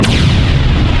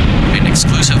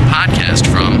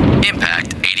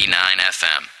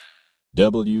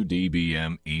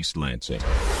WDBM East Lansing.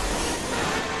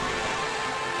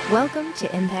 Welcome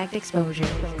to Impact Exposure.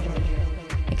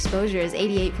 Exposure is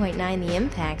 88.9 The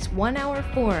Impact's one-hour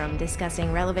forum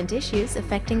discussing relevant issues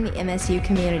affecting the MSU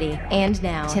community. And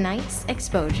now, tonight's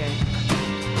Exposure.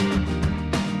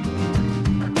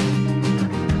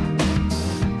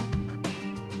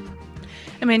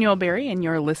 Emmanuel Berry, and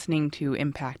you're listening to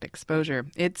Impact Exposure.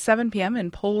 It's 7 p.m.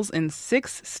 and polls in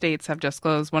 6 states have just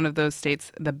closed. One of those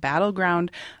states, the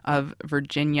battleground of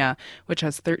Virginia, which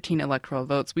has 13 electoral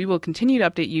votes. We will continue to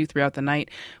update you throughout the night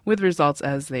with results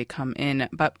as they come in.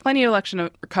 But plenty of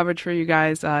election coverage for you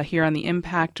guys here on The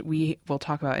Impact. We will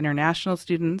talk about international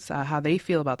students, how they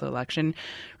feel about the election,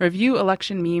 review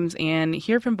election memes, and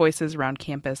hear from voices around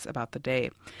campus about the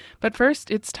day. But first,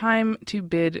 it's time to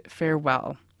bid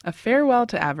farewell. A farewell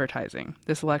to advertising.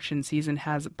 This election season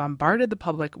has bombarded the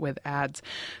public with ads.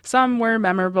 Some were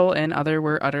memorable and others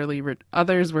were utterly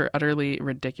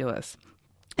ridiculous.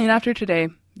 And after today,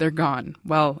 they're gone.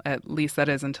 Well, at least that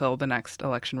is until the next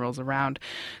election rolls around.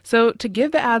 So to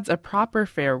give the ads a proper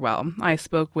farewell, I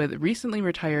spoke with recently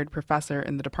retired professor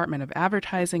in the Department of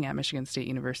Advertising at Michigan State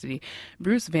University,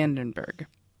 Bruce Vandenberg.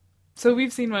 So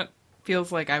we've seen what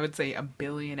feels like, I would say, a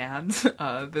billion ads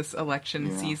this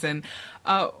election season.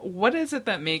 What is it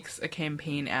that makes a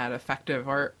campaign ad effective,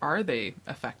 or are they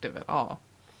effective at all?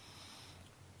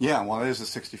 Yeah, well, it is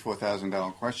a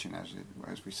 $64,000 question,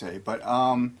 as we say. But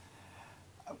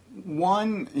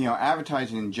one,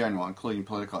 advertising in general, including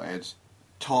political ads,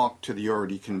 talk to the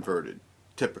already converted,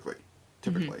 typically.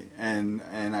 Mm-hmm.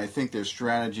 And I think their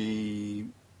strategy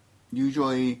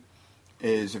usually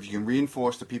is, if you can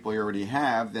reinforce the people you already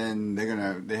have, then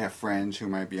they have friends who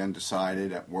might be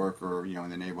undecided at work or in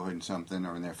the neighborhood and something,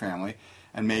 or in their family,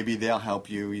 and maybe they'll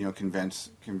help you convince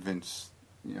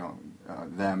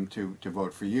them to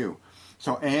vote for you.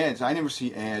 So ads, I never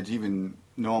see ads, even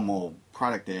normal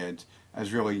product ads,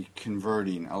 as really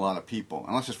converting a lot of people,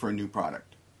 unless it's for a new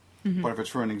product. Mm-hmm. But if it's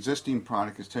for an existing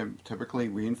product, it's typically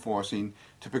reinforcing.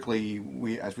 Typically,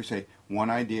 as we say,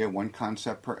 one idea, one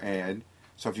concept per ad.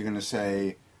 So if you're going to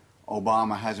say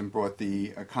Obama hasn't brought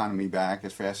the economy back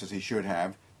as fast as he should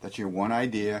have, that's your one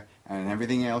idea, and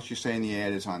everything else you say in the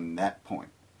ad is on that point.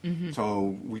 Mm-hmm.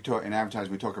 So in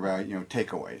advertising, we talk about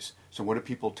takeaways. So what are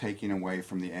people taking away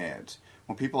from the ads?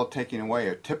 What people are taking away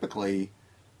are typically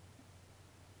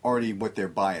already what their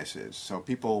bias is. So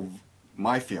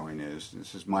my feeling is,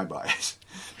 this is my bias,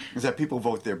 is that people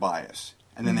vote their bias,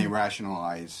 and then they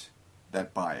rationalize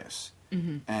that bias.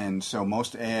 Mm-hmm. And so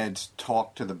most ads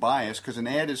talk to the bias, because an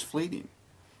ad is fleeting.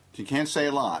 You can't say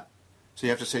a lot. So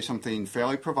you have to say something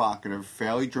fairly provocative,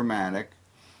 fairly dramatic,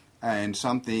 and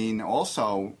something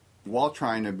also, while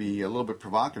trying to be a little bit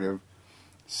provocative,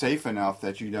 safe enough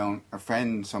that you don't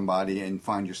offend somebody and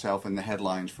find yourself in the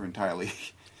headlines for entirely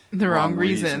the wrong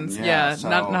reasons. Yeah, so,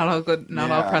 not all good.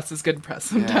 Not all press is good press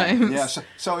sometimes. Yeah.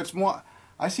 So it's more.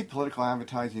 I see political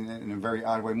advertising in a very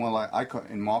odd way, more like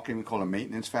in marketing we call it a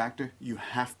maintenance factor. You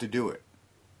have to do it.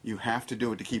 You have to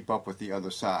do it to keep up with the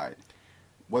other side.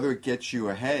 Whether it gets you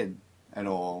ahead at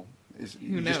all,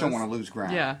 you just don't want to lose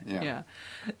ground. Yeah.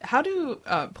 How do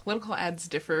political ads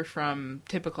differ from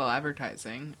typical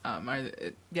advertising? Are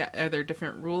there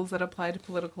different rules that apply to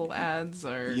political ads,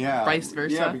 or vice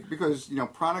versa? Yeah, because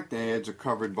product ads are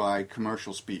covered by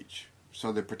commercial speech,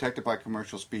 so they're protected by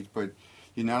commercial speech, but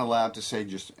you're not allowed to say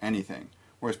just anything.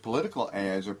 Whereas political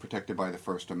ads are protected by the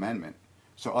First Amendment.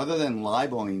 So other than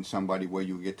libeling somebody where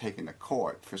you get taken to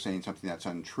court for saying something that's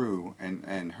untrue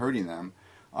and hurting them,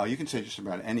 you can say just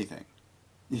about anything.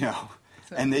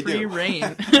 And they free do. Reign.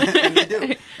 And they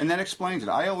do. And that explains it.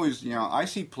 I always, I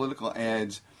see political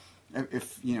ads,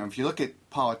 if you look at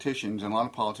politicians, and a lot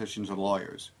of politicians are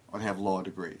lawyers, or they have law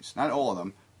degrees. Not all of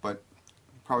them, but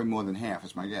probably more than half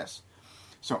is my guess.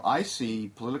 So I see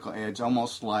political ads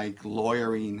almost like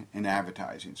lawyering and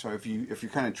advertising. So if you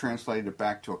kind of translate it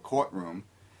back to a courtroom,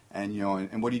 and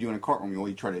and what do you do in a courtroom?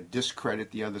 You try to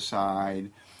discredit the other side.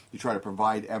 You try to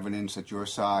provide evidence that your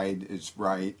side is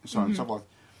right, so on and so forth.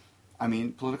 I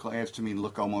mean, political ads to me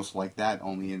look almost like that,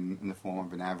 only in the form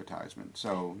of an advertisement.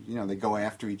 So they go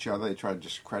after each other. They try to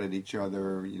discredit each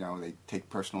other. They take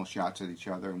personal shots at each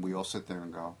other, and we all sit there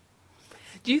and go.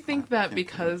 Do you think that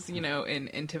because,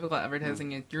 in typical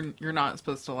advertising, you're not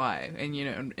supposed to lie, and,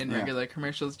 in regular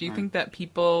commercials, do you think that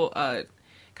people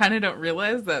kind of don't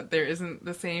realize that there isn't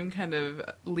the same kind of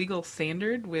legal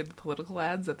standard with political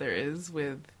ads that there is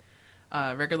with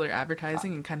regular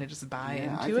advertising, and kind of just buy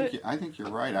into it? I think you're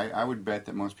right. I would bet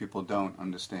that most people don't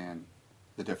understand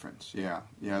the difference. Yeah.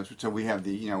 So we have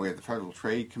the Federal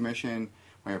Trade Commission.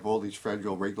 We have all these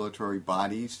federal regulatory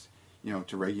bodies.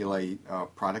 to regulate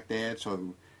product ads.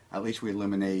 So at least we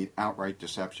eliminate outright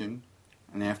deception.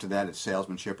 And after that, it's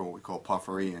salesmanship, or what we call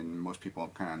puffery, and most people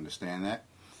kind of understand that.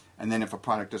 And then if a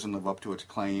product doesn't live up to its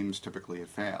claims, typically it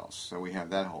fails. So we have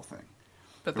that whole thing.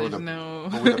 But there's no...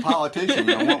 But with a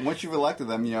politician, once you've elected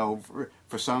them,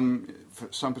 for some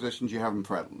positions you have them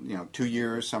for 2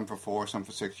 years, some for 4, some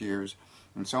for 6 years,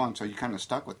 and so on. So you're kind of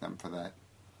stuck with them for that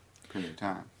period of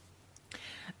time.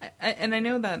 And I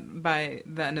know that by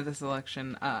the end of this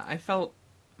election, I felt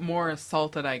more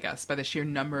assaulted, I guess, by the sheer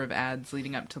number of ads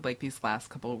leading up to like these last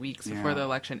couple of weeks before the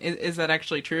election. Is that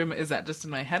actually true? Is that just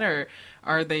in my head, or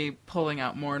are they pulling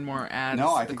out more and more ads?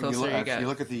 No, I think if you get?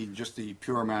 look at just the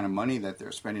pure amount of money that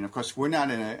they're spending. Of course, we're not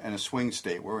in a swing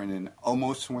state. We're in an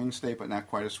almost swing state, but not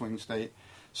quite a swing state.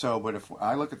 So, but if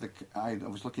I look at I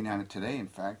was looking at it today. In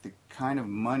fact, the kind of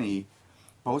money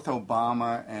both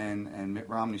Obama and Mitt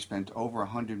Romney spent over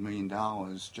 $100 million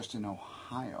just in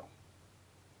Ohio.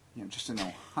 Just in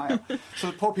Ohio. So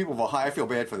the poor people of Ohio, I feel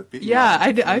bad for the people. Yeah,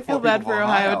 I feel bad for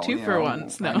Ohio too for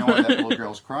once. No. I know that little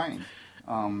girl's crying.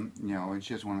 And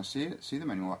she doesn't want to see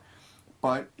them anymore.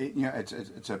 But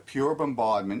it's a pure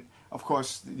bombardment. Of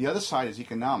course, the other side is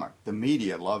economic. The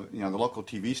media love, the local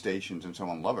TV stations and so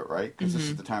on love it, right? Because this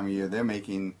is the time of year they're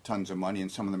making tons of money, and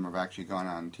some of them have actually gone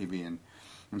on TV and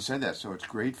said that. So it's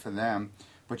great for them.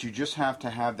 But you just have to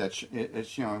have that.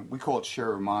 We call it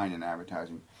share of mind in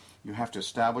advertising. You have to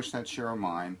establish that share of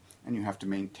mind, and you have to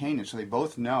maintain it. So they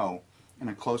both know in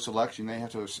a close election they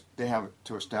have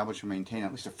to establish and maintain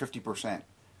at least a 50%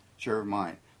 share of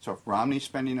mind. So if Romney's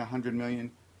spending $100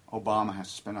 million, Obama has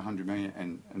to spend $100 million,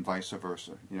 and vice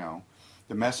versa.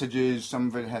 The messages, some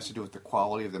of it has to do with the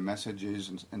quality of the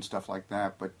messages and stuff like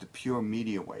that. But the pure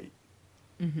media weight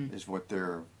is what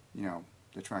they're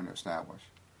trying to establish.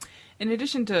 In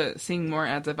addition to seeing more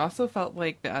ads, I've also felt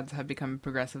like the ads have become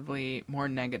progressively more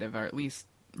negative, or at least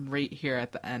right here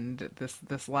at the end,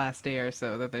 this last day or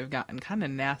so, that they've gotten kind of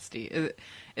nasty.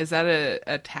 Is that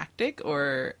a tactic,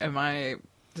 or am I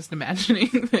just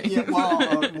imagining things? Yeah,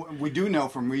 well, we do know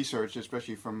from research,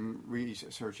 especially from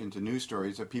research into news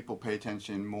stories, that people pay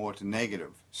attention more to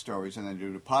negative stories than they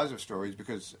do to positive stories,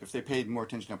 because if they paid more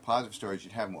attention to positive stories,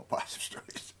 you'd have more positive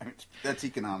stories. I mean, that's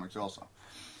economics also.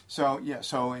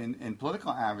 So in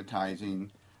political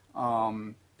advertising,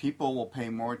 people will pay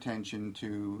more attention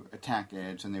to attack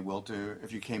ads than they will to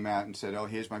if you came out and said, "Oh,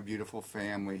 here's my beautiful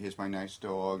family, here's my nice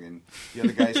dog, and the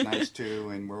other guy's nice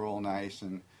too, and we're all nice,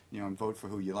 and and vote for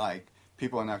who you like."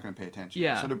 People are not going to pay attention.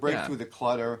 Yeah, so to break through the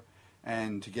clutter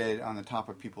and to get it on the top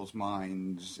of people's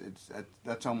minds,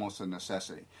 that's almost a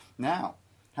necessity. Now,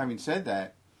 having said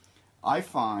that, I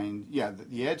find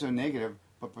the ads are negative.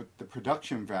 But the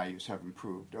production values have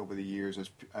improved over the years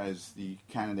as the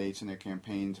candidates and their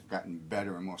campaigns have gotten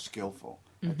better and more skillful.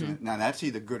 Now, that's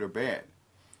either good or bad,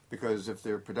 because if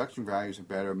their production values are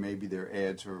better, maybe their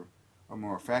ads are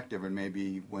more effective, and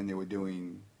maybe when they were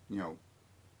doing,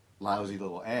 lousy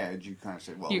little ads, you kind of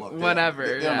said, well, look, whatever.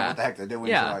 They don't know what the heck they're doing.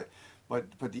 Yeah. So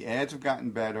but the ads have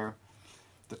gotten better.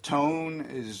 The tone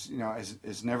is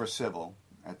never civil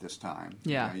at this time.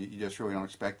 Yeah. You just really don't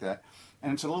expect that.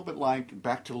 And it's a little bit like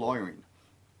back to lawyering.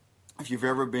 If you've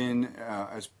ever been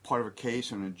as part of a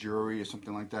case on a jury or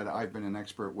something like that, I've been an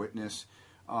expert witness.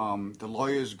 The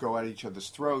lawyers go at each other's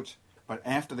throats, but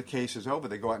after the case is over,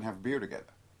 they go out and have a beer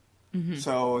together.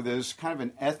 So there's kind of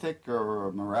an ethic or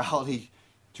a morality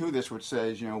to this, which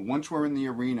says, once we're in the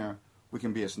arena, we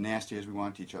can be as nasty as we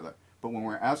want to each other. But when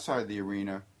we're outside the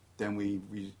arena, then we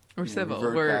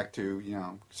revert back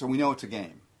to, so we know it's a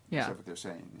game. Yeah. That's what they're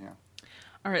saying,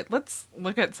 All right, let's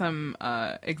look at some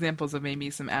examples of maybe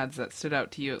some ads that stood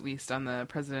out to you, at least on the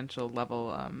presidential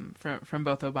level, from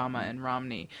both Obama and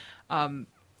Romney.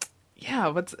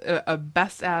 What's a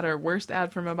best ad or worst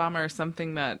ad from Obama, or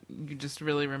something that you just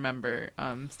really remember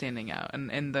standing out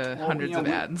in the hundreds of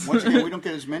ads? Once again, we don't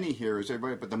get as many here as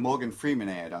everybody, but the Morgan Freeman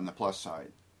ad on the plus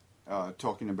side,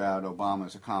 talking about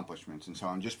Obama's accomplishments and so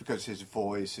on, just because his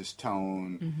voice, his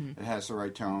tone, it has the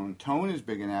right tone. Tone is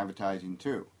big in advertising,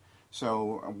 too.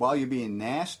 So while you're being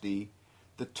nasty,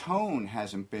 the tone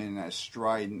hasn't been as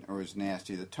strident or as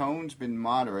nasty. The tone's been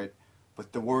moderate,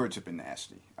 but the words have been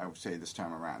nasty, I would say, this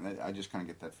time around. I just kind of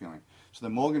get that feeling. So the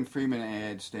Morgan Freeman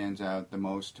ad stands out the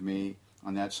most to me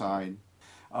on that side.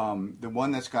 The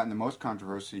one that's gotten the most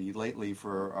controversy lately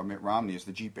for Mitt Romney is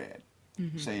the Jeep ad,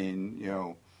 saying,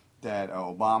 that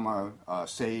Obama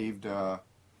saved the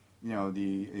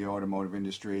automotive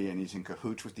industry, and he's in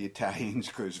cahoots with the Italians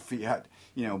because Fiat,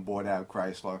 bought out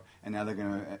Chrysler, and now they're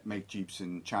going to make Jeeps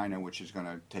in China, which is going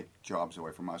to take jobs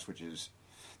away from us, which is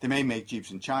They may make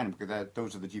Jeeps in China because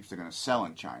those are the Jeeps they're going to sell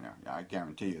in China. I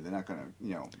guarantee you, they're not going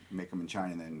to make them in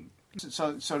China and then.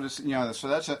 So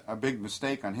that's a big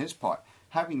mistake on his part.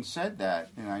 Having said that,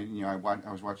 and I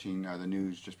was watching the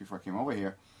news just before I came over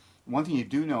here. One thing you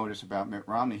do notice about Mitt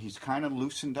Romney, he's kind of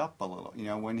loosened up a little.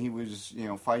 When he was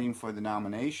fighting for the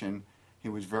nomination, he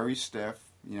was very stiff.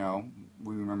 We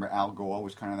remember Al Gore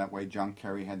was kind of that way. John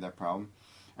Kerry had that problem,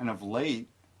 and of late,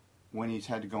 when he's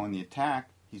had to go on the attack,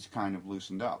 he's kind of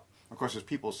loosened up. Of course, as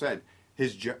people said,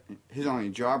 his only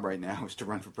job right now is to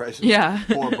run for president. Yeah.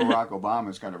 Poor Barack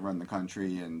Obama's got to run the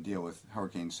country and deal with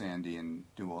Hurricane Sandy and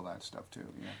do all that stuff too.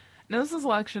 Yeah. Now, this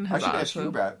election has I should ask you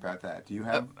about that. Do you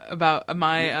have about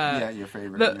my your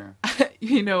favorite?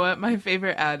 You know what? My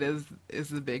favorite ad is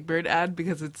the Big Bird ad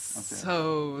because it's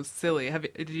so silly.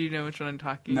 Do you know which one I'm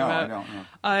talking about? No,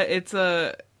 I don't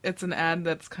know. It's an ad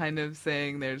that's kind of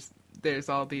saying there's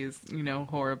all these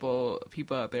horrible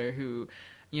people out there who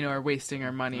are wasting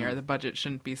our money or the budget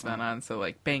shouldn't be spent on, so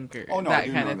like bankers, that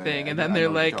kind of thing. And then they're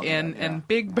like, and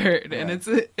Big Bird, and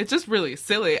it's just really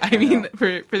silly. I mean,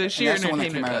 for the sheer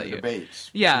entertainment value.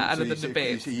 Debates. Yeah, out of the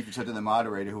debates. He even said to the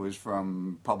moderator, who was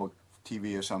from public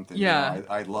TV or something, yeah,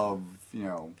 I love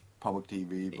public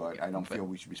TV, but I don't feel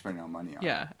we should be spending our money on it.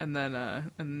 Yeah, and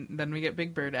then we get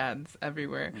Big Bird ads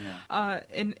everywhere. Yeah.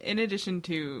 In addition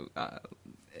to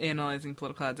analyzing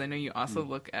political ads, I know you also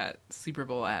look at Super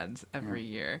Bowl ads every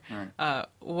year. Right.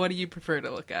 What do you prefer to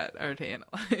look at or to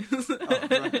analyze?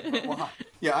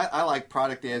 I like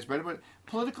product ads better, but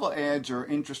political ads are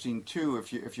interesting too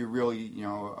if you're really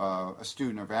a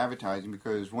student of advertising,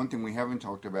 because one thing we haven't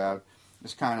talked about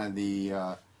is kind of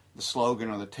the slogan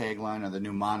or the tagline or the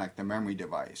mnemonic, the memory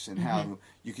device, and how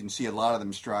you can see a lot of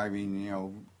them striving.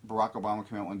 Barack Obama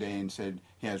came out one day and said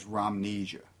he has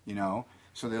Romnesia,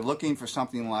 So they're looking for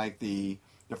something like the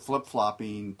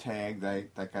flip-flopping tag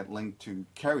that got linked to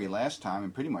Kerry last time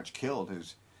and pretty much killed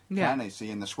his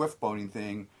candidacy, and the Swift boating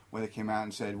thing where they came out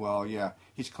and said, well, yeah,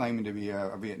 he's claiming to be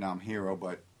a Vietnam hero,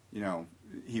 but,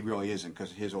 he really isn't,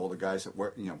 because here's all the guys that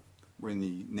were in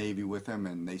the Navy with him,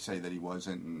 and they say that he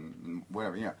wasn't, and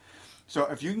whatever, yeah. So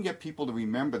if you can get people to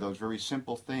remember those very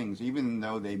simple things, even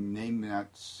though they may not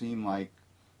seem like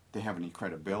they have any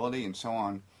credibility and so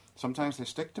on, sometimes they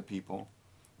stick to people.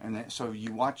 And so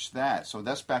you watch that. So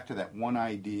that's back to that one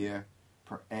idea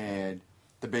per ad.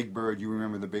 The Big Bird, you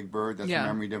remember the Big Bird? That's a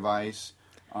memory device.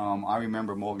 I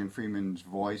remember Morgan Freeman's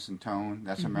voice and tone.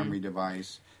 That's a memory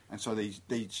device. And so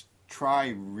they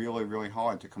try really, really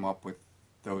hard to come up with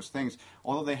those things.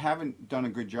 Although they haven't done a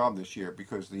good job this year,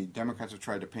 because the Democrats have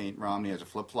tried to paint Romney as a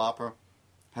flip-flopper.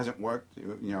 Hasn't worked.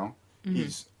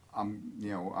 He's I'm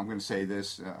going to say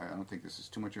this. I don't think this is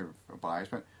too much of a bias,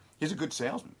 but he's a good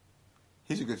salesman.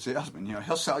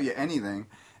 He'll sell you anything,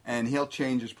 and he'll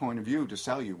change his point of view to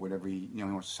sell you whatever he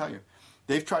wants to sell you.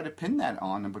 They've tried to pin that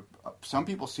on him, but some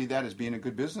people see that as being a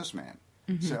good businessman.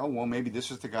 Say, oh, well, maybe this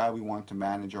is the guy we want to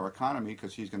manage our economy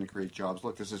because he's going to create jobs.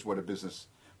 Look, this is what a business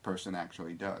person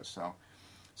actually does.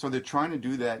 So they're trying to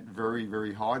do that very,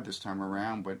 very hard this time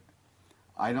around, but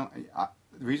the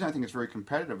reason I think it's very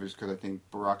competitive is because I think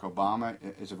Barack Obama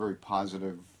is a very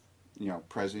positive,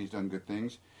 president. He's done good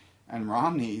things. And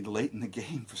Romney, late in the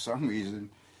game, for some reason,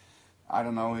 I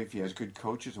don't know if he has good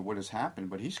coaches or what has happened,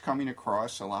 but he's coming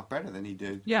across a lot better than he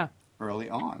did early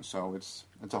on. So it's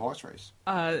a horse race.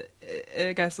 I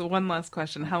guess one last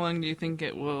question. How long do you think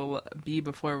it will be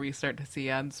before we start to see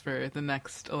ads for the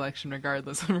next election,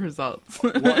 regardless of results?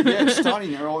 Well, it's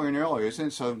starting earlier and earlier, isn't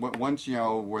it? So once,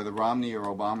 whether Romney or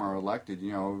Obama are elected,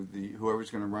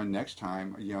 whoever's going to run next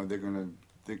time, they're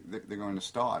going to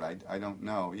start. I don't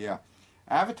know. Yeah.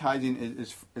 Advertising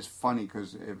is funny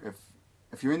because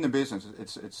if you're in the business,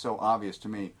 it's so obvious to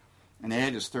me. An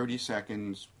ad is 30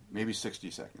 seconds, maybe 60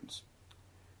 seconds.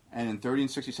 And in 30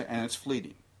 and 60 seconds, and it's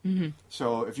fleeting. Mm-hmm.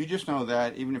 So if you just know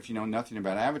that, even if you know nothing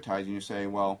about advertising, you say,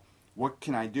 well, what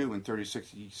can I do in 30,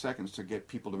 60 seconds to get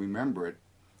people to remember it?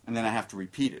 And then I have to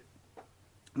repeat it.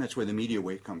 And that's where the media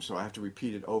weight comes. So I have to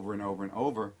repeat it over and over and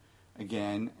over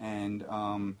again. And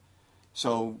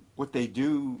so what they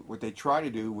try to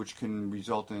do, which can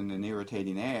result in an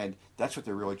irritating ad, that's what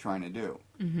they're really trying to do.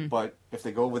 Mm-hmm. But if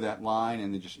they go over that line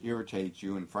and they just irritate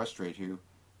you and frustrate you,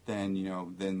 then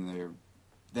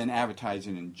then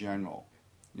advertising in general,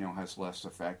 has less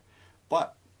effect.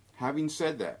 But having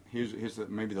said that, here's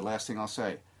maybe the last thing I'll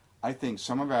say. I think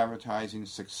some of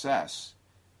advertising's success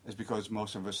is because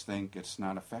most of us think it's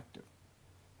not effective,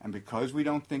 and because we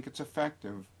don't think it's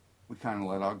effective, we kind of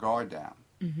let our guard down.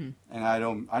 Mm-hmm. And I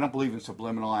don't believe in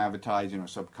subliminal advertising or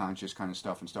subconscious kind of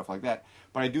stuff and stuff like that.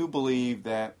 But I do believe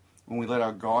that when we let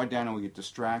our guard down and we get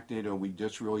distracted or we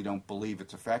just really don't believe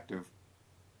it's effective,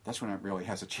 that's when it really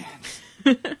has a chance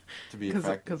to be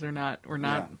effective. Because we're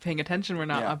not paying attention. We're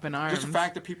not up in arms. Just the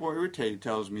fact that people are irritated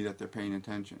tells me that they're paying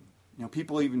attention.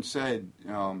 People even said,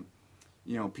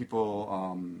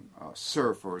 people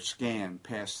surf or scan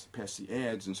past the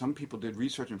ads, and some people did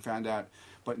research and found out.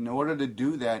 But in order to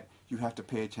do that, you have to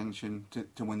pay attention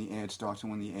to when the ad starts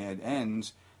and when the ad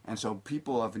ends. And so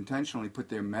people have intentionally put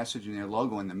their message and their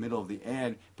logo in the middle of the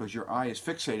ad because your eye is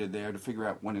fixated there to figure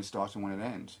out when it starts and when it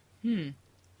ends.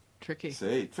 Tricky.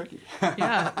 See, tricky.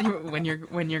 Yeah, when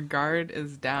your guard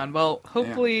is down. Well,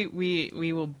 hopefully we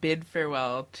will bid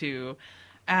farewell to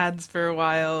ads for a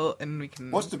while, and we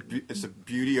can. It's the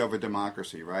beauty of a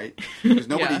democracy, right? Because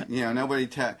nobody,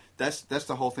 that's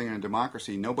the whole thing in a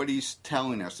democracy. Nobody's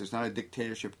telling us. There's not a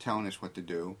dictatorship telling us what to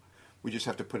do. We just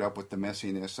have to put up with the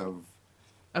messiness of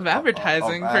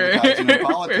advertising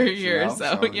for a year or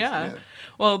so. Yeah.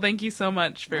 Well, thank you so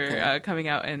much for coming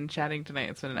out and chatting tonight.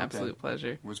 It's been an absolute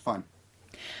pleasure. It was fun.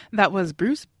 That was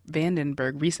Bruce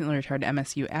Vandenberg, recently retired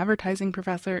MSU advertising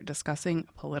professor, discussing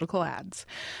political ads.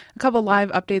 A couple live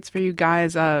updates for you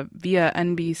guys via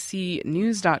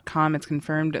NBCnews.com. It's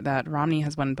confirmed that Romney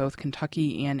has won both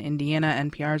Kentucky and Indiana.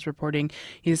 NPR is reporting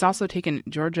he's also taken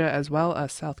Georgia as well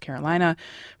as South Carolina.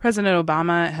 President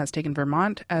Obama has taken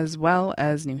Vermont as well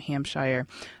as New Hampshire.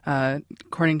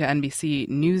 According to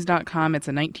NBCnews.com, it's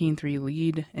a 19-3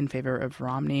 lead in favor of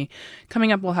Romney.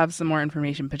 Coming up, we'll have some more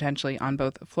information potentially on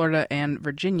both Florida and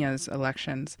Virginia's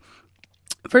elections.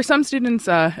 For some students,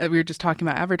 we were just talking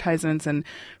about advertisements, and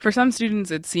for some students,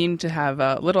 it seemed to have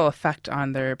little effect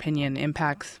on their opinion.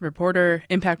 Impact reporter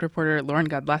Lauren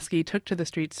Godleski took to the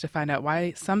streets to find out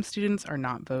why some students are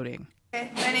not voting. Okay,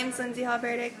 my name's Lindsay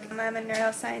Hallberdick. I'm a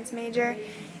neuroscience major,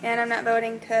 and I'm not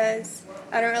voting because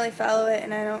I don't really follow it,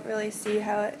 and I don't really see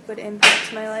how it would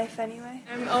impact my life anyway.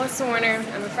 I'm Alyssa Warner.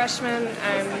 I'm a freshman.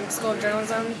 I'm in School of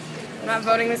Journalism. I'm not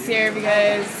voting this year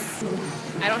because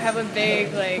I don't have a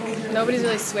big, nobody's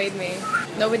really swayed me.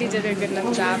 Nobody did a good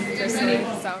enough job personally,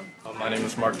 so. My name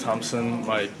is Mark Thompson.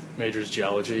 My major is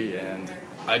geology, and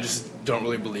I just don't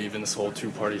really believe in this whole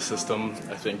two-party system.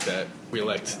 I think that we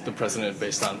elect the president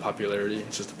based on popularity.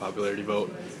 It's just a popularity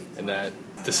vote, and that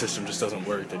the system just doesn't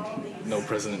work. That no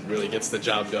president really gets the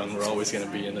job done. We're always going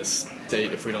to be in this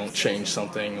state if we don't change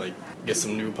something, get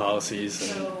some new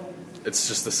policies, and it's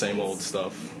just the same old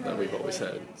stuff that we've always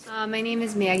had. My name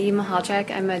is Maggie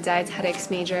Mahalchuk. I'm a dietetics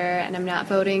major, and I'm not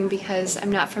voting because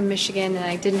I'm not from Michigan and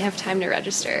I didn't have time to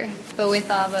register. But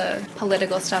with all the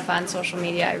political stuff on social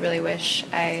media, I really wish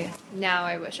I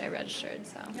registered.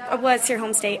 So. What's your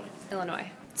home state? Illinois.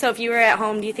 So if you were at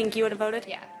home, do you think you would have voted?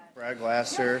 Yeah. Brad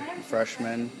Glasser,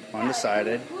 freshman,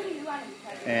 undecided.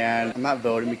 And I'm not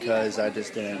voting because I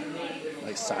just didn't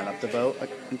sign up to vote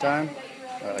in time.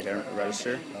 I didn't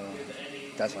register.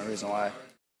 That's my reason why.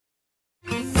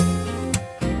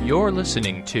 You're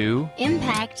listening to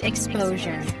Impact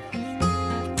Exposure.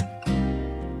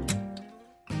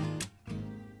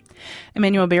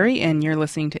 Emmanuel Berry, and you're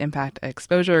listening to Impact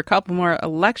Exposure. A couple more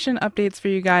election updates for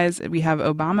you guys. We have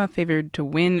Obama favored to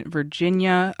win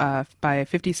Virginia by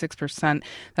 56%.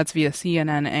 That's via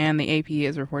CNN, and the AP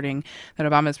is reporting that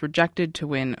Obama is projected to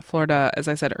win Florida. As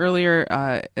I said earlier,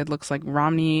 it looks like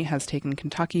Romney has taken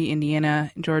Kentucky,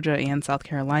 Indiana, Georgia, and South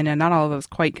Carolina. Not all of those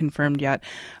quite confirmed yet,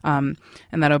 and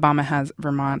that Obama has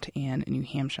Vermont and New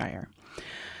Hampshire.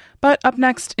 But up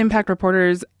next, Impact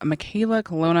reporters Michaela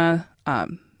Colonna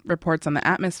reports on the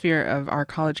atmosphere of our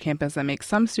college campus that makes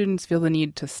some students feel the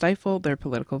need to stifle their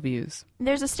political views.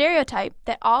 There's a stereotype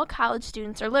that all college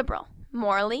students are liberal,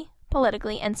 morally,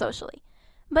 politically, and socially.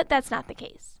 But that's not the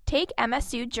case. Take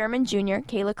MSU German junior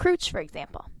Kayla Crouch, for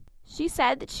example. She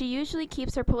said that she usually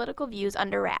keeps her political views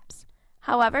under wraps.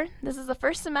 However, this is the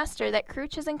first semester that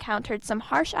Crouch has encountered some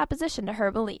harsh opposition to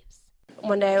her beliefs.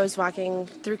 One day I was walking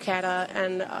through CATA,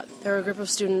 and there were a group of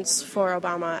students for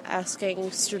Obama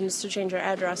asking students to change their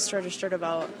address to register to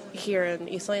vote here in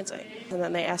East Lansing. And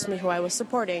then they asked me who I was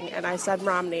supporting, and I said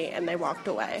Romney, and they walked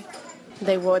away.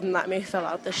 They wouldn't let me fill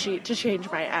out the sheet to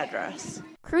change my address.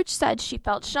 Crouch said she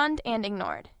felt shunned and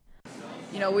ignored.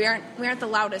 We aren't the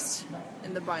loudest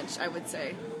in the bunch, I would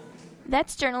say.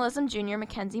 That's journalism junior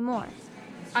Mackenzie Moore.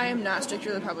 I am not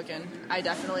strictly Republican. I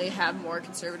definitely have more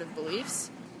conservative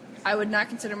beliefs. I would not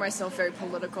consider myself very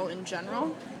political in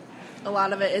general. A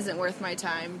lot of it isn't worth my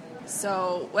time.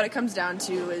 So what it comes down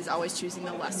to is always choosing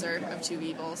the lesser of two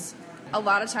evils. A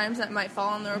lot of times that might fall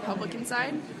on the Republican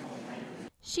side.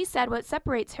 She said what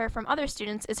separates her from other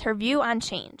students is her view on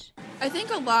change. I think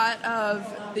a lot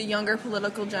of the younger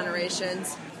political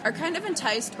generations are kind of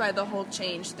enticed by the whole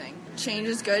change thing. Change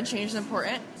is good, change is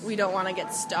important. We don't want to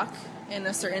get stuck in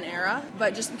a certain era,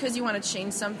 but just because you want to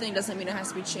change something doesn't mean it has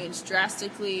to be changed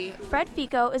drastically. Fred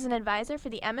Fico is an advisor for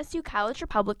the MSU College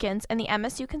Republicans and the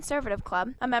MSU Conservative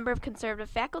Club, a member of conservative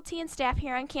faculty and staff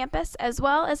here on campus, as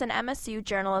well as an MSU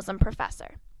journalism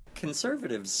professor.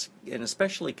 Conservatives, and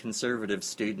especially conservative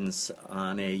students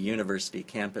on a university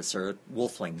campus, are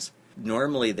wolflings.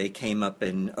 Normally they came up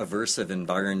in aversive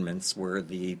environments where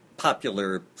the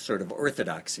popular sort of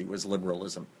orthodoxy was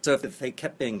liberalism. So if they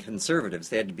kept being conservatives,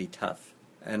 they had to be tough.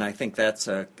 And I think that's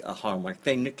a hallmark.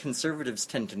 Conservatives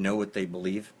tend to know what they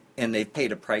believe, and they've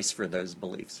paid a price for those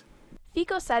beliefs.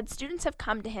 Fico said students have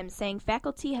come to him saying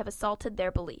faculty have assaulted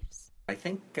their beliefs. I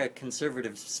think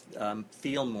conservatives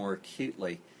feel more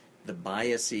acutely the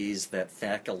biases that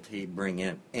faculty bring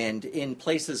in, and in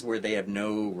places where they have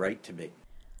no right to be.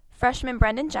 Freshman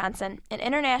Brendan Johnson, an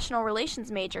international relations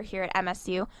major here at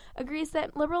MSU, agrees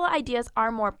that liberal ideas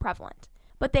are more prevalent,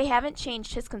 but they haven't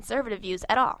changed his conservative views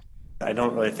at all. I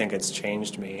don't really think it's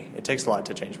changed me. It takes a lot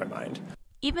to change my mind.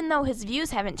 Even though his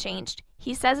views haven't changed,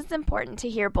 he says it's important to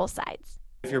hear both sides.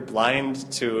 If you're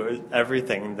blind to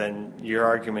everything, then your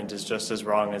argument is just as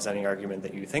wrong as any argument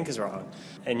that you think is wrong.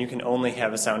 And you can only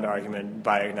have a sound argument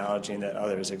by acknowledging that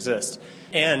others exist.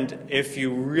 And if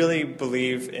you really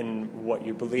believe in what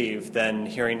you believe, then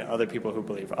hearing other people who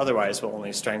believe otherwise will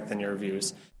only strengthen your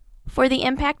views. For the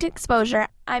Impact Exposure,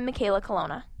 I'm Michaela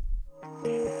Colonna.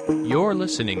 You're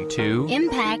listening to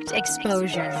Impact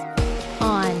Exposure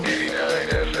on 89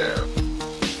 FM.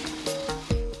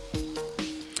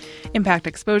 Impact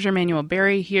Exposure, Manuel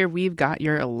Berry here. We've got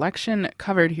your election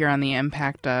covered here on the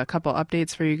Impact. A couple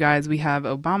updates for you guys. We have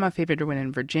Obama favored to win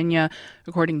in Virginia,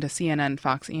 according to CNN,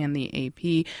 Fox, and the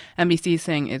AP. NBC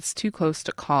saying it's too close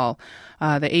to call.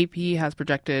 The AP has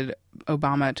projected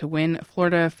Obama to win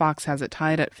Florida. Fox has it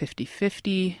tied at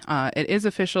 50-50. It is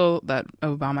official that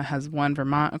Obama has won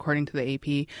Vermont, according to the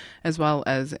AP, as well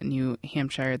as New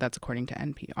Hampshire. That's according to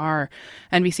NPR.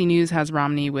 NBC News has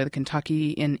Romney with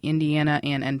Kentucky in Indiana,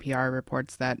 and NPR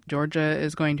reports that Georgia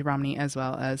is going to Romney, as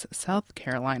well as South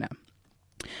Carolina.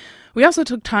 We also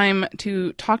took time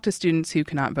to talk to students who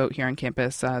cannot vote here on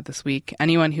campus this week.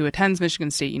 Anyone who attends Michigan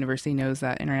State University knows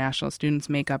that international students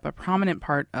make up a prominent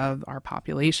part of our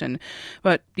population.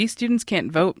 But these students can't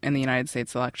vote in the United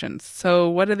States elections. So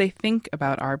what do they think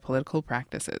about our political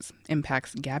practices?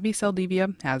 Impact's Gabby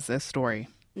Saldivia has this story.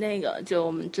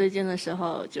 International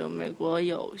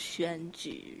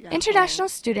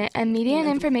student and media and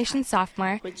information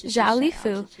sophomore Zhao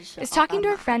Lifu is talking to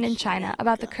a friend in China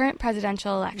about the current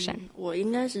presidential election.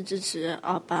 One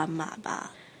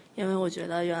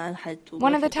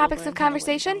of the topics of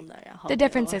conversation? The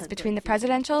differences between the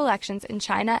presidential elections in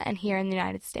China and here in the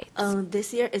United States.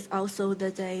 This year is also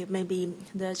the day maybe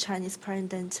the Chinese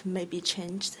president may be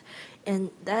changed.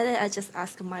 And that day I just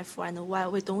asked my friend why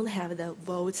we don't have the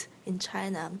vote in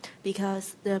China,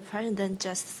 because the president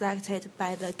just selected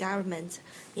by the government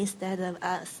instead of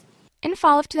us. In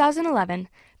fall of 2011,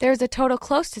 there was a total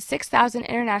close to 6,000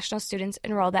 international students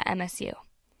enrolled at MSU.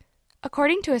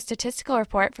 According to a statistical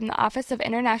report from the Office of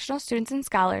International Students and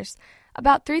Scholars,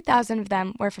 about 3,000 of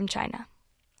them were from China.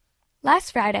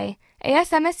 Last Friday,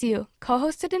 ASMSU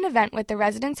co-hosted an event with the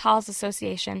Residence Halls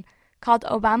Association called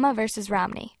Obama versus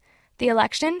Romney, the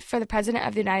election for the President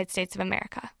of the United States of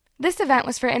America. This event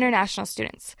was for international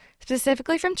students,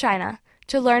 specifically from China,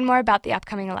 to learn more about the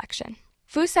upcoming election.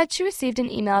 Fu said she received an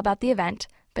email about the event,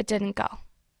 but didn't go.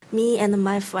 Me and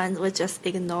my friends would just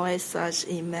ignore such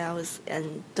emails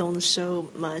and don't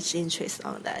show much interest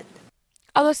on that.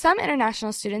 Although some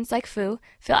international students, like Fu,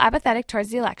 feel apathetic towards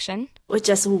the election, we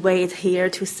just wait here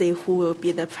to see who will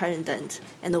be the president,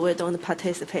 and we don't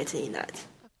participate in that.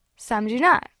 Some do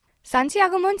not.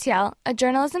 Santiago Montiel, a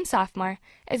journalism sophomore,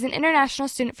 is an international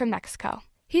student from Mexico.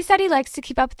 He said he likes to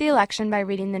keep up with the election by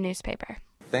reading the newspaper.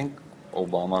 I think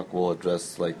Obama will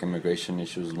address immigration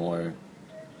issues more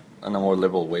in a more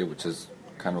liberal way, which is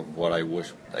kind of what I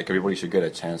wish. Everybody should get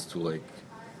a chance to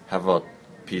have a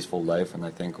peaceful life, and I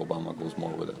think Obama goes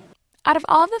more with it. Out of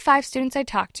all of the 5 students I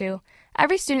talked to,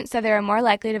 every student said they were more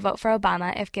likely to vote for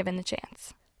Obama if given the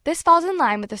chance. This falls in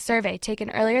line with a survey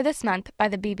taken earlier this month by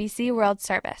the BBC World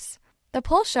Service. The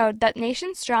poll showed that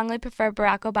nations strongly prefer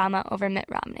Barack Obama over Mitt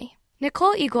Romney.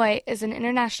 Nicole Igwe is an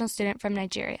international student from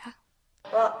Nigeria.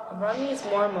 Well, Romney is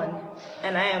Mormon,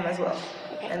 and I am as well.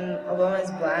 And Obama is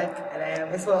black, and I am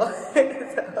as well. So,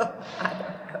 I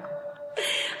don't know.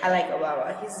 I like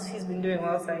Obama. He's been doing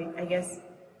well, so I guess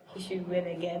he should win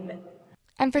again.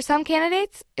 And for some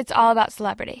candidates, it's all about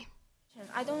celebrity.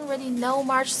 I don't really know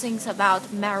much things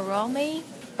about Mitt Romney,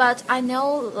 but I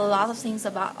know a lot of things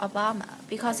about Obama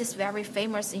because he's very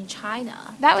famous in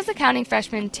China. That was accounting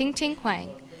freshman Ting Ting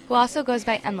Huang. who also goes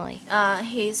by Emily.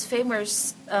 His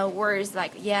famous words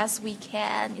like "Yes, we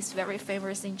can" is very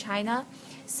famous in China.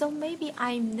 So maybe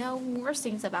I know more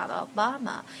things about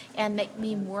Obama and make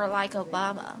me more like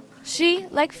Obama. She,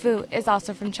 like Fu, is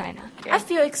also from China. I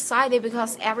feel excited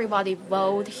because everybody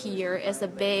vote here is a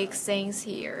big thing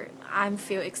here. I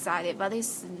feel excited, but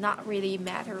it's not really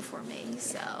matter for me.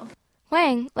 So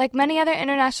Wang, like many other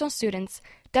international students,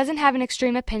 doesn't have an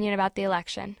extreme opinion about the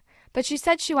election, but she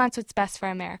said she wants what's best for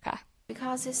America.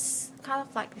 Because it's kind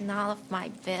of like none of my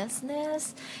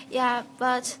business. Yeah,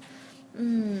 but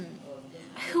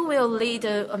who will lead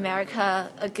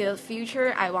America a good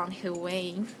future? I want to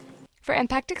win. For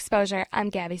Impact Exposure, I'm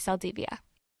Gabby Saldivia.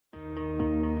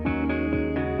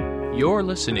 You're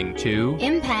listening to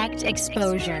Impact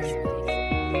Exposure.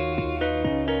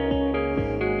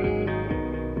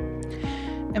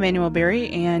 Emmanuel Berry,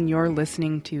 and you're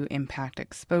listening to Impact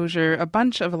Exposure. A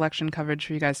bunch of election coverage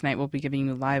for you guys tonight. We'll be giving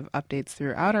you live updates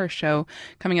throughout our show.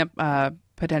 Coming up,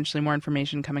 potentially more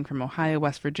information coming from Ohio,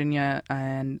 West Virginia,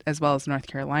 and as well as North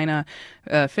Carolina.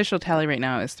 Official tally right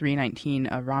now is 319,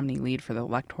 a Romney lead for the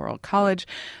Electoral College.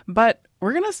 But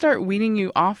we're going to start weaning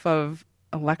you off of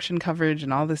election coverage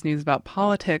and all this news about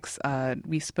politics.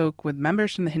 We spoke with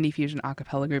members from the Hindi fusion a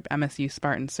cappella group MSU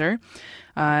Spartan Sur,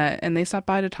 and they stopped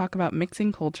by to talk about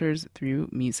mixing cultures through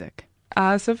music.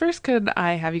 So first, could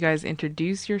I have you guys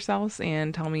introduce yourselves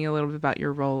and tell me a little bit about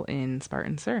your role in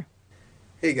Spartan Sur?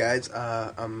 Hey guys,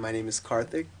 my name is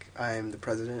Karthik. I'm the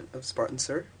president of Spartan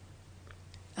Sur.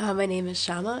 My name is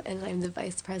Shama, and I'm the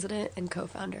vice president and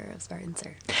co-founder of Spartan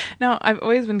Sur. Now, I've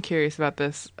always been curious about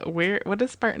this. What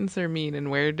does Spartan Sur mean, and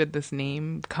where did this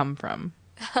name come from?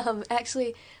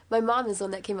 Actually, my mom is the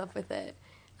one that came up with it.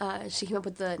 She came up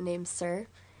with the name Sur,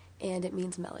 and it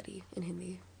means melody in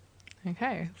Hindi.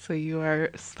 Okay, so you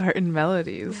are Spartan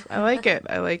Melodies. I like it.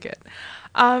 I like it.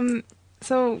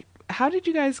 So how did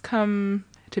you guys come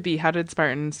to be? How did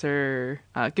Spartan Sur?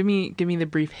 Give me the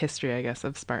brief history, I guess,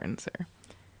 of Spartan Sur.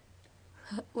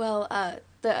 Well,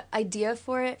 the idea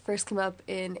for it first came up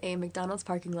in a McDonald's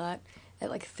parking lot at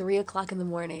like 3 o'clock in the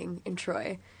morning in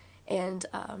Troy. And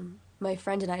my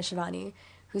friend and I, Shivani,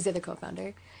 who's the other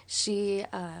co-founder, she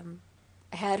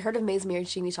had heard of Maze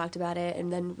Mirchi, and we talked about it,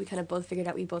 and then we kind of both figured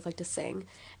out we both like to sing.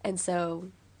 And so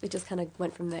it just kind of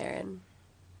went from there, and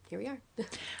here we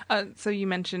are. So you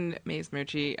mentioned Maze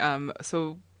Mirchi.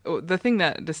 So the thing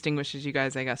that distinguishes you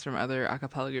guys, I guess, from other a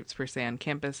cappella groups per se on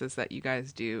campus is that you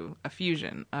guys do a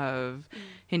fusion of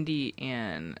Hindi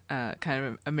and kind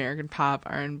of American pop,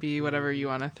 R&B, whatever you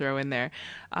want to throw in there.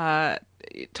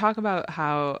 Talk about,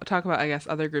 I guess,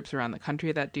 other groups around the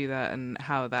country that do that and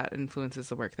how that influences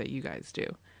the work that you guys do.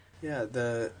 Yeah,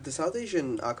 the South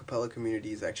Asian a cappella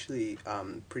community is actually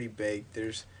pretty big.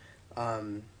 There's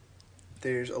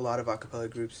a lot of a cappella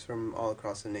groups from all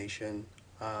across the nation.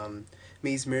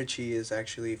 Maze Mirchi is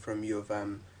actually from U of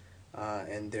M,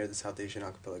 and they're the South Asian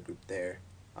a cappella group there.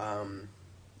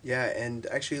 Yeah, and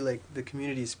actually, like, the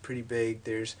community is pretty big.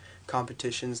 There's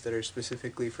competitions that are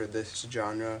specifically for this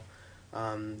genre.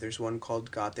 There's one called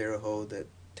Gaate Raho that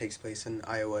takes place in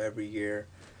Iowa every year,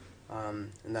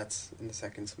 and that's in the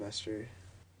second semester.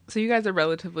 So you guys are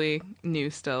relatively new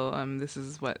still. This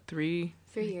is what, 3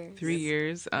 years. 3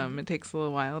 years. It takes a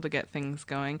little while to get things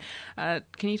going. Can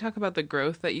you talk about the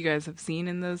growth that you guys have seen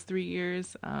in those 3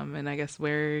 years, and I guess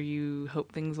where you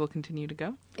hope things will continue to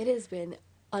go? It has been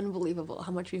unbelievable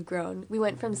how much we've grown. We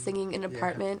went from singing in an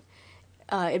apartment,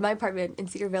 in my apartment in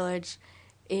Cedar Village,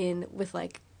 with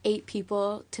like 8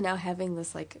 people, to now having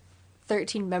this like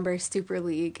 13-member super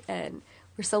league, and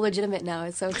we're so legitimate now.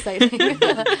 It's so exciting.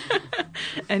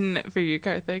 And for you,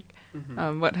 Karthik,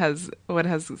 what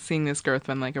has seeing this growth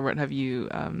been like, or what have you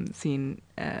seen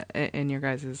in your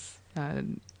guys'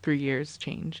 3 years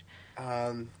change?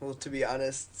 Well, to be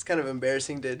honest, it's kind of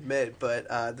embarrassing to admit, but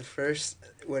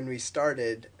when we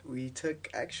started, we took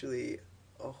actually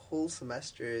a whole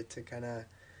semester to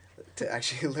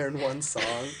actually learn one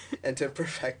song and to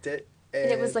perfect it. And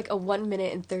it was like a 1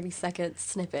 minute and 30 second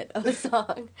snippet of a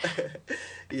song.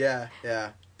 Yeah.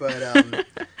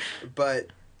 But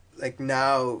like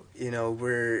now, you know,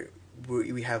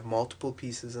 we have multiple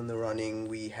pieces in the running.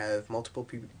 We have multiple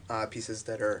pieces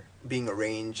that are being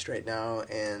arranged right now,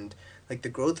 and like the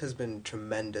growth has been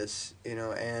tremendous, you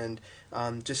know. And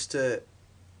just to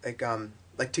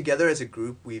like together as a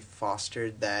group, we've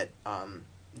fostered that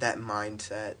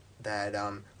mindset, that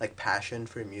like passion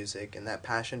for music, and that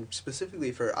passion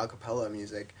specifically for a cappella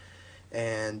music.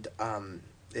 And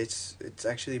it's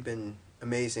actually been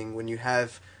amazing when you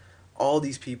have all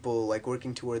these people like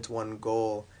working towards one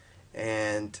goal,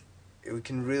 and we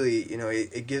can really, you know,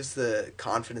 it gives the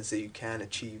confidence that you can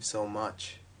achieve so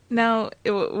much. Now,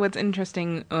 what's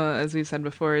interesting, as we've said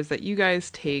before, is that you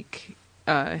guys take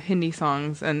Hindi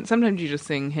songs, and sometimes you just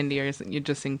sing Hindi or you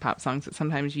just sing pop songs, but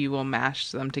sometimes you will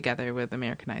mash them together with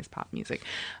Americanized pop music.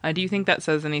 Do you think that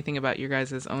says anything about your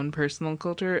guys' own personal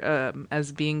culture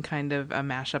as being kind of a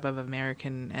mashup of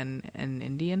American and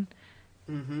Indian?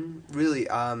 Mm-hmm. Really.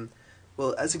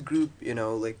 Well, as a group,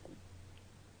 like,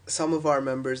 some of our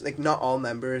members, like, not all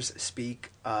members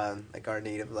speak like our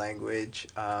native language.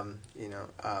 A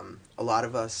lot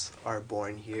of us are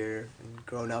born here and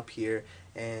grown up here,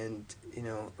 and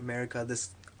America,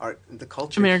 the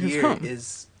culture America's here home.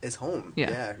 is home.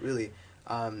 Yeah, really.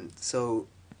 So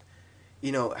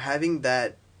having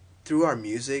that through our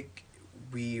music,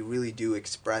 we really do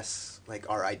express like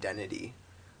our identity.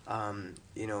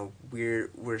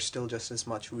 We're still just as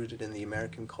much rooted in the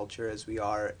American culture as we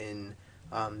are in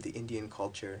the Indian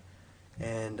culture,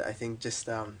 and I think just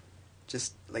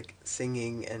like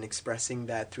singing and expressing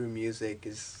that through music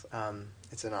is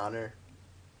it's an honor.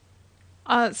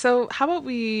 So how about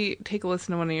we take a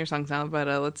listen to one of your songs now, but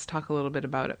let's talk a little bit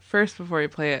about it first before we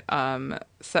play it.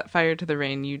 Set Fire to the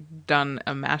Rain, you've done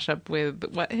a mashup with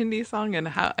what Hindi song, and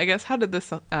how did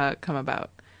this come about?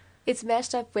 It's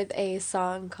mashed up with a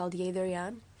song called Ye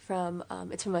Durian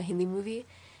it's from a Hindi movie,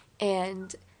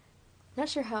 and I'm not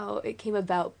sure how it came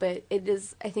about, but it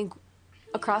is, I think,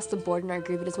 across the board in our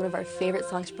group, it is one of our favorite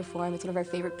songs to perform. It's one of our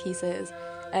favorite pieces,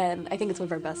 and I think it's one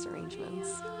of our best arrangements.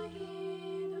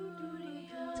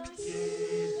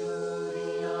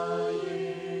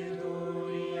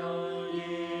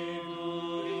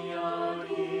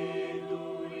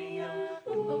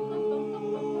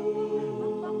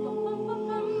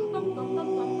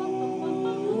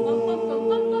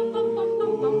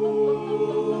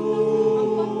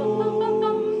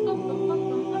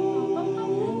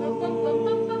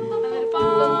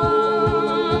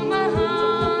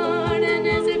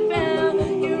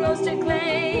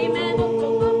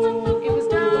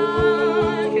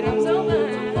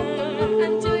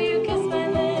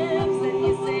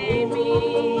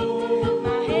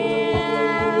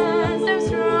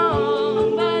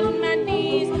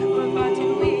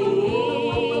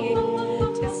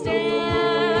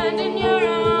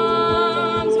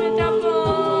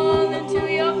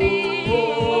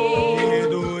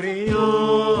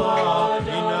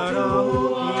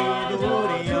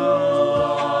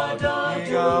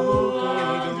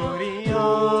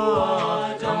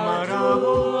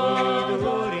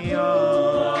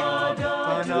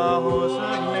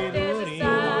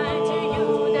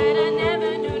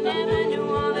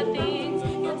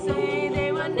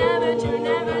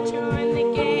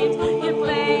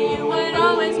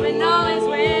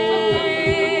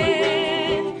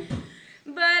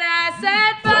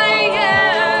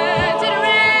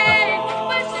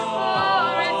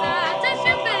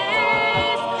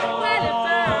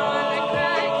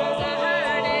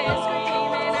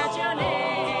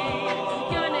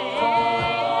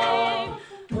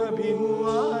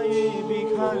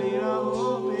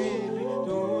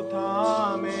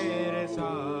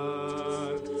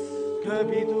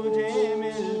 कभी तुझे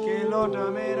मिलके लौटा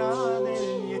मेरा दिल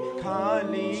ये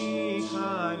खाली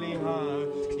खाली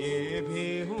हाथ ये भी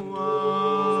हुआ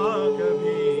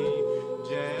कभी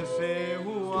जैसे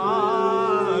हुआ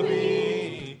भी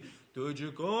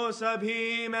तुझको सभी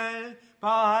मैं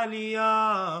पा लिया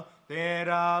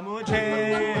तेरा मुझे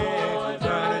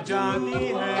डर जाती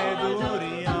है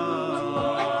दूरियां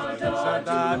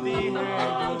सताती है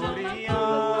दूरियां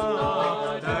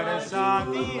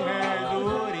तरसाती है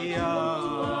दूरियां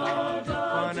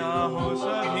फना हो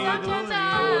सभी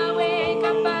दूरियां wake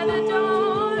up by the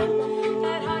dawn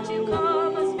that heart you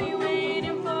call must be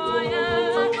waiting for you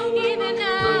even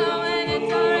now when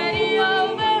it's already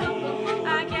over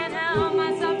I can't help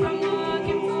myself from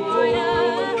looking for you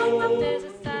but there's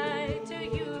a side to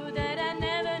you that I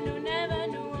never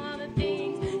knew all the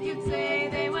things you'd say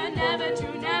they were never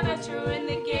true in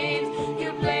the games you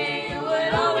play you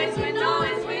would always win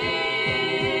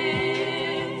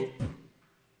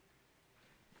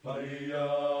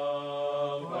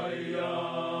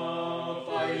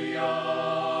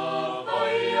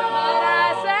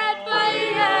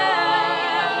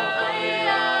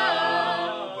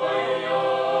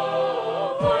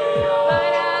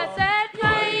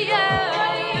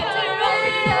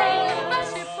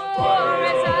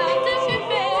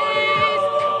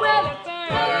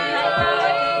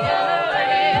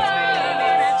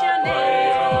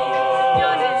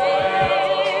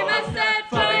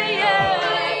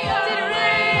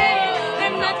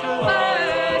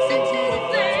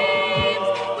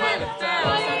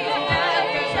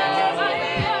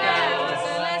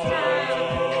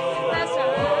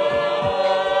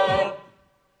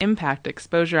Impact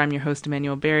Exposure. I'm your host,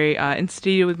 Emmanuel Berry. In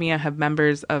studio with me, I have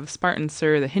members of Spartan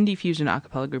Sur, the Hindi fusion a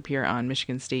cappella group here on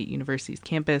Michigan State University's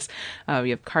campus.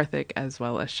 We have Karthik as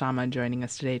well as Shama joining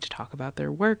us today to talk about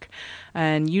their work.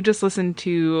 And you just listened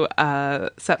to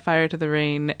Set Fire to the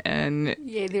Rain. And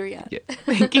Yay, there we are. Yeah,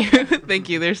 thank you. Thank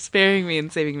you. They're sparing me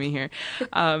and saving me here.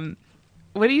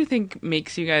 What do you think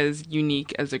makes you guys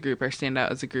unique as a group or stand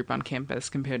out as a group on campus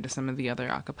compared to some of the other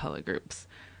a cappella groups?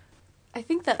 I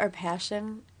think that our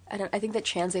passion, I think that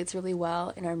translates really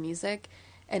well in our music.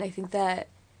 And I think that,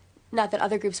 not that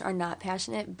other groups are not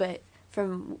passionate, but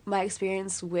from my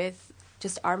experience with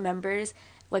just our members,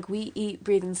 like we eat,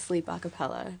 breathe, and sleep a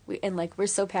cappella. We're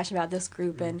so passionate about this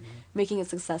group and making it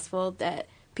successful that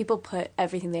people put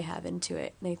everything they have into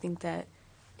it. And I think that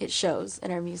it shows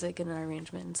in our music and in our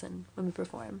arrangements and when we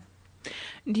perform.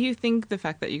 Do you think the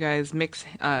fact that you guys mix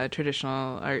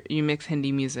you mix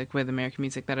Hindi music with American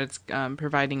music, that it's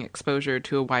providing exposure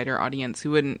to a wider audience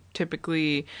who wouldn't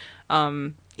typically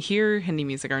hear Hindi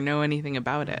music or know anything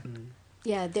about it?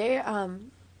 Yeah, there.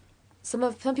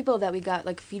 Some people that we got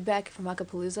like feedback from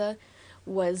Acapalooza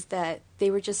was that they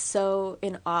were just so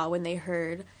in awe when they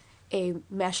heard a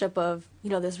mashup of,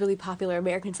 this really popular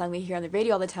American song they hear on the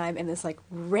radio all the time and this like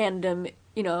random,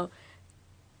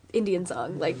 Indian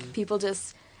song. Like people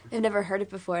just have never heard it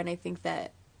before, and I think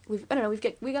that we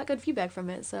got good feedback from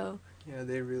it. So yeah,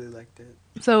 they really liked it.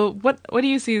 So what do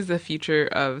you see as the future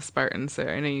of Spartan Sur?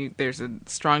 I know there's a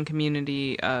strong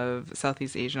community of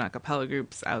Southeast Asian a cappella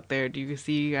groups out there. Do you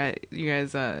see you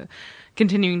guys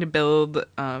continuing to build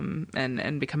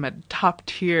and become a top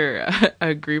tier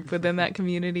a group within that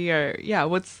community? Or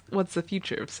what's the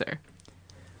future of Sur?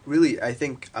 Really, I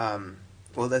think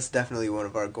that's definitely one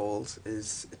of our goals,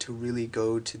 is to really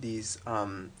go to these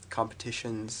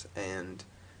competitions and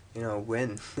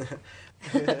win.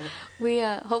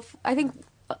 I think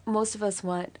most of us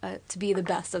want to be the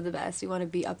best of the best. We want to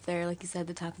be up there, like you said,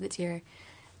 the top of the tier.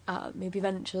 Maybe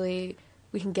eventually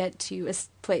we can get to a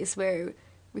place where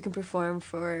we can perform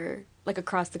for like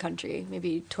across the country,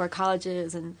 maybe tour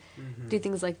colleges and do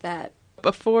things like that.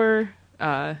 Before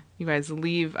you guys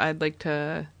leave, I'd like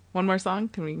to one more song.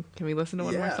 Can we listen to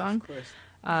one more song? Of course.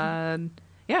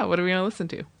 What are we gonna listen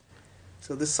to?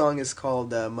 So this song is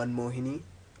called Manmohini.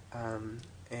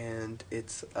 And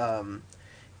it's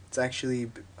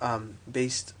actually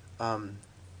based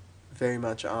very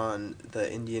much on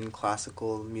the Indian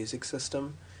classical music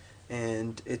system,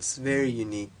 and it's very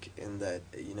unique in that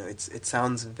it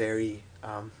sounds very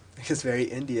it's very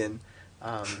Indian,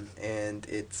 and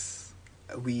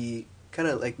we kind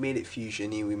of like made it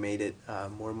fusiony. We made it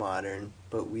more modern,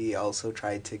 but we also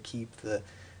tried to keep the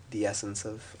essence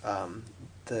of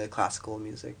the classical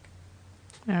music.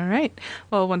 All right.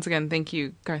 Well, once again, thank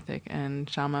you, Karthik and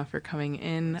Shama, for coming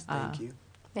in. Thank you.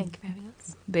 Thank you for having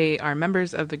us. They are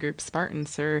members of the group Spartan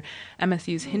Sur,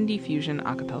 MSU's Hindi fusion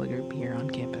a cappella group here on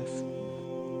campus.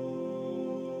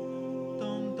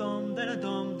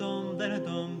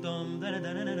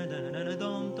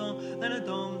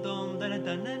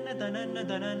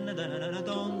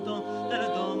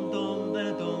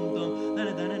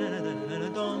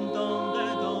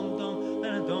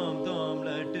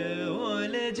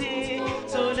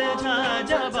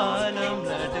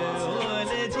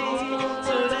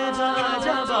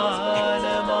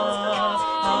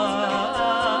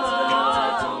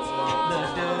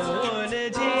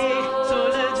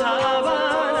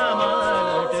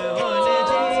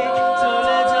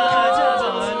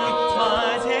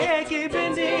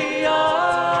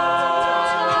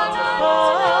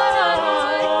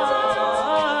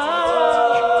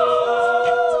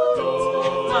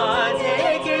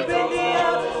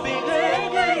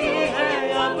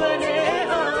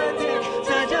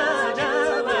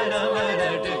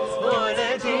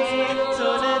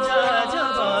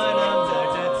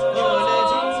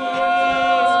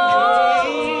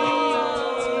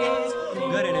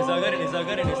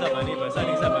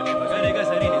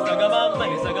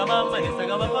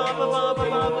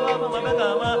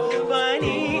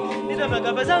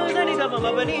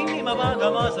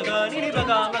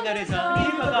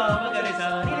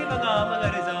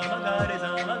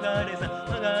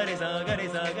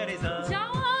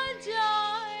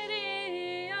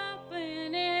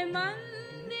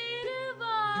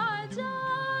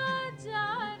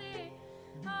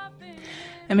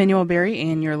 Emmanuel Berry,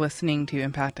 and you're listening to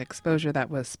Impact Exposure. That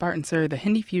was Spartan Sir, the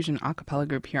Hindi Fusion a cappella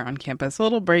group here on campus. A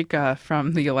little break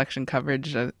from the election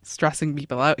coverage, stressing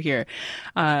people out here.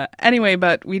 Anyway,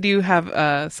 but we do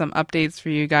have some updates for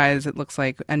you guys. It looks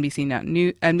like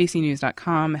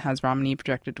NBCnews.com has Romney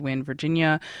projected to win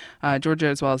Virginia, Georgia,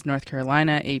 as well as North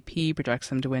Carolina. AP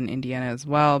projects him to win Indiana as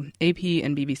well. AP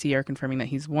and BBC are confirming that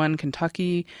he's won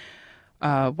Kentucky,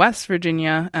 West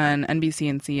Virginia, and NBC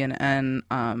and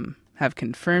CNN have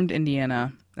confirmed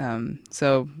Indiana.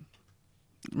 So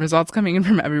results coming in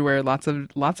from everywhere. Lots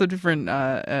of different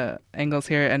angles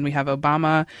here. And we have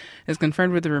Obama is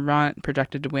confirmed with Vermont,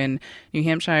 projected to win New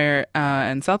Hampshire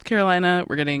and South Carolina.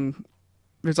 We're getting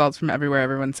results from everywhere.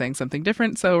 Everyone's saying something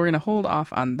different. So we're going to hold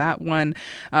off on that one.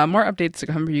 More updates to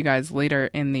come for you guys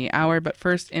later in the hour. But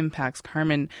first, Impact's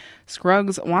Carmen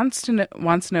Scruggs wants to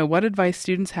know what advice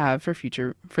students have for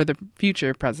the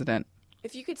future president.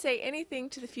 If you could say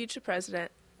anything to the future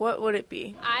president, what would it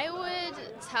be? I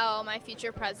would tell my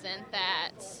future president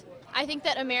that I think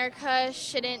that America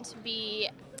shouldn't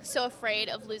be so afraid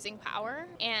of losing power,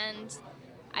 and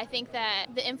I think that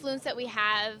the influence that we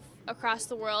have across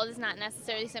the world is not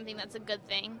necessarily something that's a good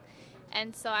thing,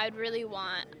 and so I'd really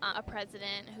want a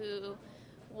president who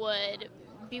would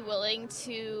be willing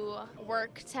to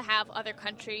work to have other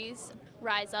countries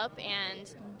rise up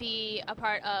and be a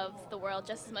part of the world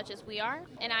just as much as we are.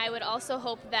 And I would also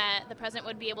hope that the president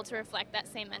would be able to reflect that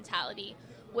same mentality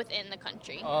within the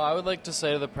country. I would like to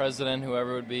say to the president,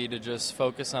 whoever it would be, to just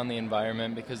focus on the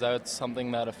environment, because that's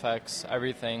something that affects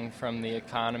everything from the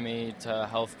economy to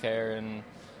healthcare and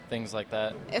things like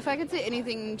that. If I could say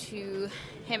anything to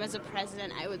him as a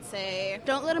president, I would say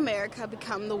don't let America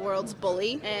become the world's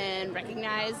bully, and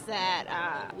recognize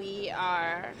that we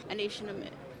are a nation of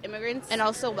immigrants, and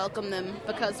also welcome them,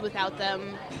 because without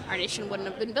them our nation wouldn't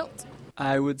have been built.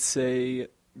 I would say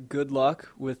good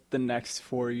luck with the next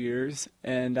 4 years,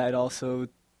 and I'd also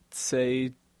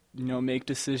say, make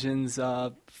decisions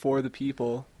for the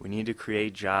people. We need to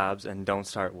create jobs and don't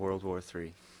start World War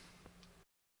III.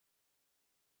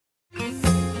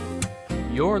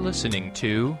 You're listening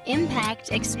to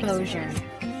Impact Exposure.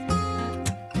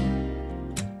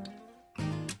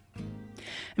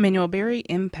 Emmanuel Berry,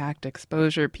 Impact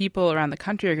Exposure. People around the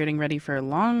country are getting ready for a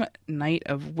long night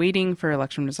of waiting for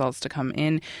election results to come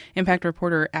in. Impact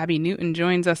reporter Abby Newton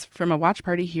joins us from a watch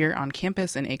party here on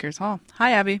campus in Akers Hall.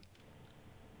 Hi, Abby.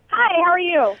 Hi, how are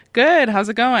you? Good. How's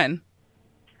it going?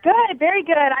 Good, very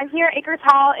good. I'm here at Akers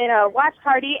Hall in a watch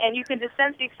party, and you can just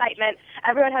sense the excitement.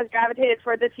 Everyone has gravitated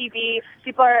toward the TV.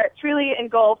 People are truly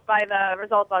engulfed by the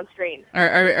results on screen.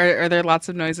 Are there lots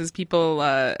of noises? People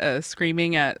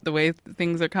screaming at the way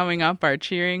things are coming up, are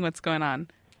cheering? What's going on?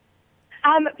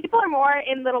 People are more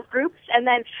in little groups, and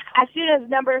then as soon as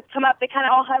numbers come up, they kind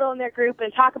of all huddle in their group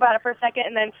and talk about it for a second,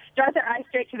 and then dart their eyes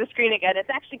straight to the screen again. It's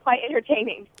actually quite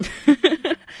entertaining.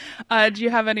 Do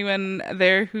you have anyone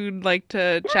there who'd like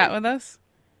to chat with us?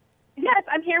 Yes,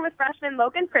 I'm here with freshman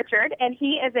Logan Pritchard, and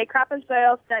he is a crop and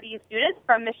soil studies student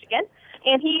from Michigan,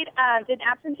 and he did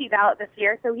absentee ballot this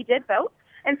year, so he did vote.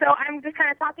 And so I'm just kind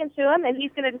of talking to him, and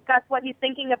he's going to discuss what he's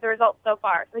thinking of the results so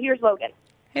far. So here's Logan.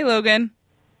 Hey, Logan.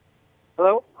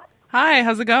 Hello? Hi,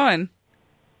 how's it going?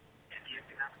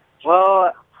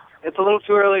 Well, it's a little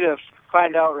too early to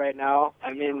find out right now.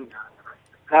 I mean,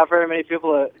 not very many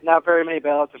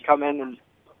ballots have come in, and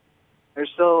there's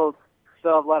still a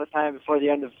lot of time before the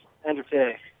end of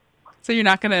today. So you're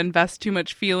not going to invest too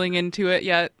much feeling into it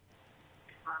yet?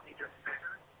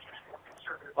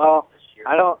 Well,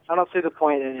 I don't see the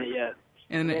point in it yet.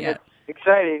 It's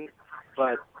exciting,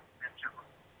 but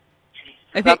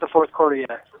it's not the fourth quarter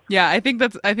yet. Yeah, I think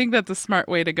that's a smart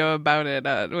way to go about it.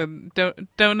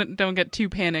 Don't get too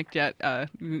panicked yet.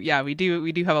 Yeah, we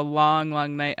do have a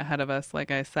long night ahead of us,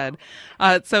 like I said.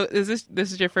 So this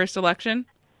is your first election?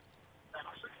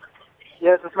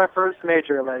 Yes, it's my first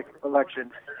major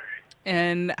election.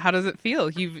 And how does it feel?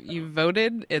 You've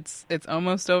voted. It's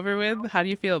almost over with. How do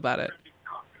you feel about it?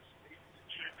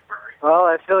 Well,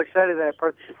 I feel excited that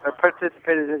I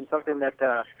participated in something that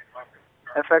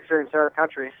affects our entire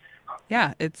country.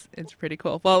 Yeah, it's pretty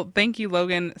cool. Well, thank you,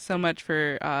 Logan, so much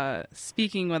for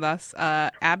speaking with us.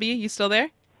 Abby, you still there?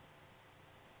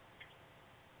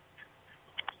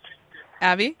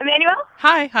 Abby? Emmanuel?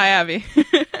 Hi, Abby.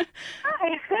 Hi.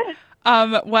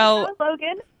 Well, that was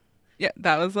Logan. Yeah,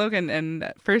 that was Logan,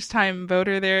 and first-time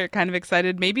voter there, kind of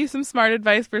excited. Maybe some smart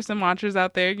advice for some watchers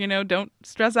out there. Don't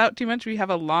stress out too much. We have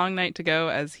a long night to go,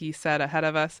 as he said, ahead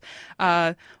of us.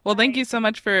 Well, thank you so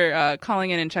much for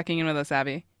calling in and checking in with us,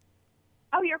 Abby.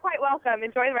 Oh, you're quite welcome.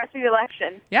 Enjoy the rest of the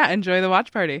election. Yeah, enjoy the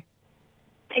watch party.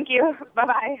 Thank you.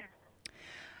 Bye-bye.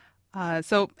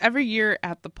 So every year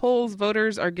at the polls,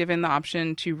 voters are given the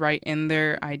option to write in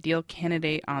their ideal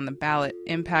candidate on the ballot.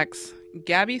 Impact's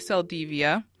Gabby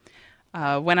Saldivia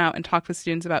went out and talked with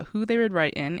students about who they would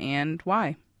write in and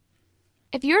why.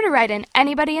 If you were to write in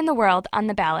anybody in the world on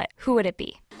the ballot, who would it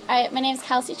be? All right, my name is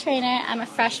Kelsey Trainer. I'm a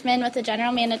freshman with a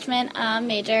general management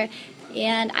major,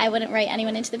 and I wouldn't write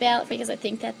anyone into the ballot because I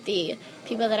think that the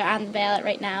people that are on the ballot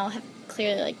right now have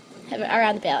clearly are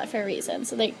on the ballot for a reason,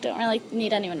 so they don't really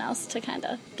need anyone else to kind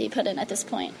of be put in at this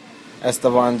point.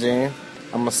 Esteban Jean.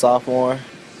 I'm a sophomore,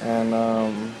 and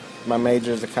my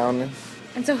major is accounting.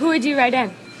 And so who would you write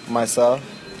in? Myself,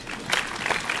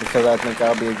 because I think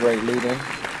I'll be a great leader.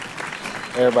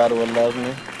 Everybody would love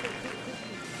me.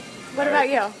 What about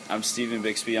you? I'm Stephen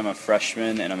Bixby. I'm a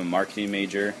freshman, and I'm a marketing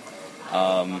major.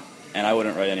 And I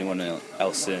wouldn't write anyone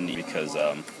else in because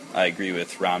I agree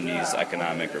with Romney's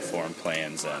economic reform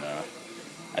plans, and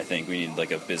I think we need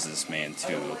like a businessman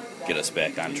to get us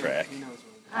back on track.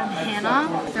 I'm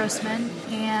Hannah Grossman,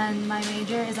 and my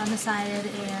major is undecided,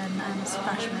 and I'm a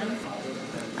freshman.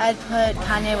 I'd put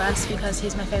Kanye West because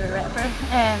he's my favorite rapper,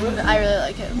 and I really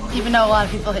like him, even though a lot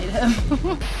of people hate him.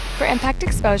 For Impact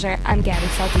Exposure, I'm Gabby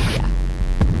Saldivia.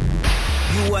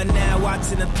 You are now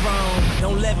watching the throne.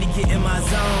 Don't let me get in my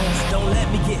zone. Don't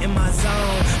let me get in my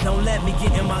zone. Don't let me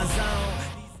get in my zone.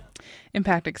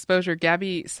 Impact Exposure,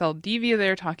 Gabby Saldivia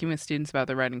there talking with students about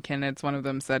the writing candidates. One of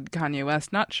them said Kanye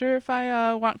West. Not sure if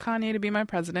I want Kanye to be my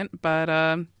president,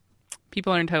 but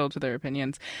people are entitled to their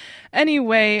opinions.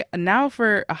 Anyway, now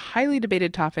for a highly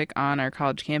debated topic on our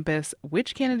college campus.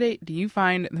 Which candidate do you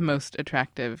find the most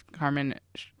attractive? Carmen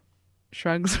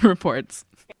shrugs reports.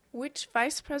 Which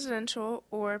vice presidential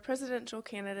or presidential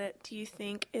candidate do you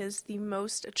think is the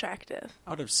most attractive? I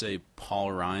would have to say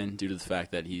Paul Ryan, due to the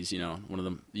fact that he's, one of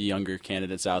the younger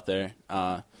candidates out there.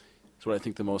 It's what I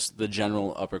think the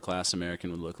general upper class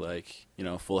American would look like.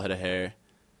 Full head of hair,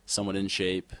 somewhat in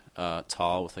shape,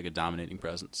 tall with like a dominating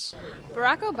presence.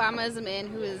 Barack Obama is a man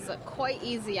who is quite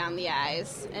easy on the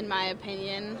eyes, in my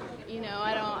opinion.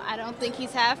 I don't think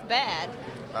he's half bad.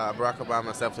 Barack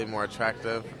Obama is definitely more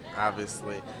attractive,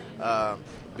 obviously,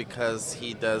 because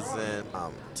he doesn't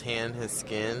tan his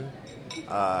skin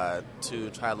to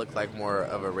try to look like more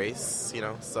of a race,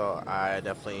 So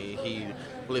he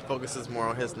really focuses more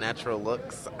on his natural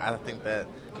looks. I think that,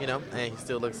 and he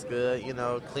still looks good,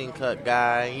 clean cut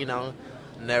guy,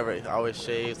 never always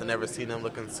shaves. I never seen him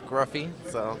looking scruffy,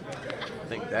 so I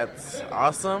think that's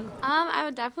awesome. I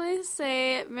would definitely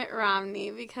say Mitt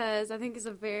Romney because I think he's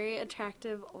a very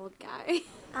attractive old guy.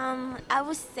 I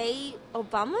would say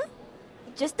Obama.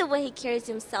 Just the way he carries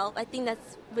himself, I think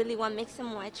that's really what makes him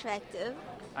more attractive.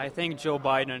 I think Joe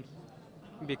Biden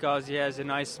because he has a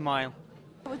nice smile.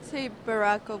 I would say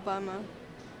Barack Obama.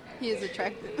 He is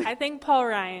attractive. I think Paul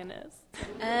Ryan is.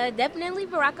 Definitely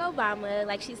Barack Obama.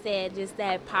 Like she said, just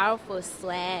that powerful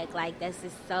swag. That's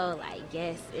just so,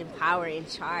 in power, in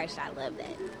charge. I love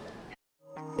that.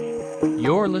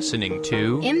 You're listening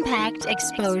to Impact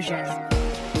Exposure.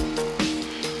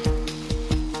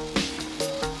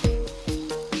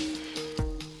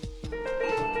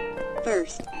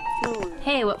 First floor.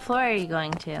 Hey, what floor are you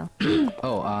going to?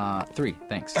 3,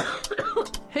 thanks.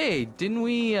 Hey, didn't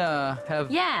we have...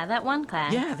 Yeah, that one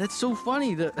class. Yeah, that's so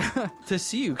funny to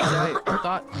see you, because I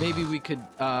thought maybe we could...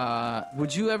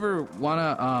 would you ever want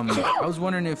to... I was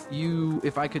wondering if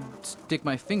I could stick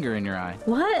my finger in your eye.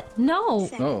 What? No.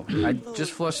 Oh, I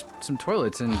just flushed some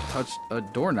toilets and touched a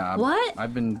doorknob. What?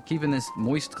 I've been keeping this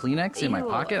moist Kleenex in my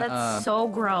pocket. That's so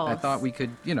gross. I thought we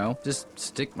could, just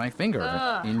stick my finger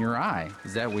in your eye.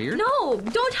 Is that weird? No,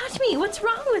 don't touch me. What's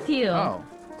wrong with you? Oh.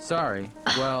 Sorry.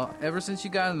 Well, ever since you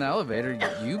got in the elevator,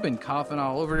 you've been coughing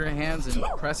all over your hands and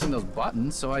pressing those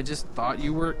buttons, so I just thought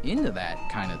you were into that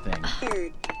kind of thing.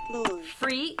 Third floor.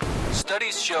 Freak.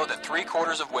 Studies show that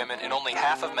 3/4 of women and only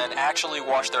half of men actually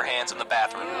wash their hands in the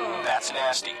bathroom. That's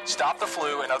nasty. Stop the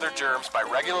flu and other germs by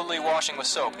regularly washing with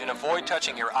soap and avoid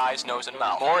touching your eyes, nose, and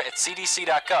mouth. More at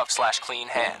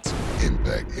cdc.gov/cleanhands.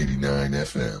 Impact 89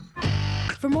 FM.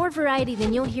 For more variety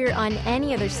than you'll hear on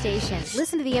any other station,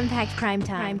 listen to the Impact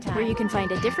Primetime, where you can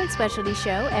find a different specialty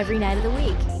show every night of the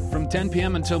week. From 10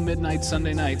 p.m. until midnight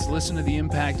Sunday nights, listen to the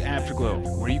Impact Afterglow,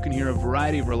 where you can hear a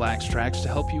variety of relaxed tracks to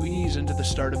help you ease into the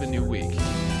start of a new week.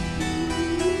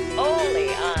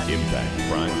 Only on Impact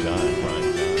Primetime.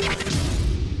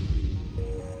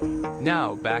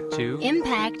 Now back to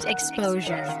Impact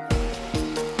Exposure.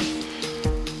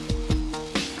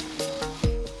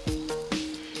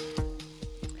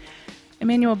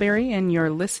 Emmanuel Berry, and you're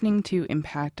listening to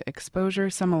Impact Exposure.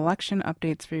 Some election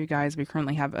updates for you guys. We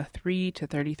currently have a 3 to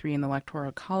 33 in the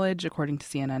Electoral College, according to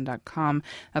CNN.com.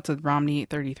 That's with Romney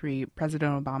 33,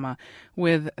 President Obama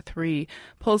with 3.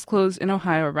 Polls closed in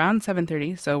Ohio around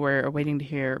 7:30, so we're waiting to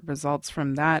hear results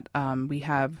from that. We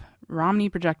have Romney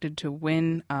projected to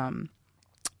win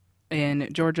in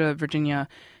Georgia, Virginia,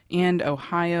 and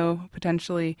Ohio,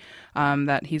 potentially,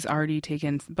 that he's already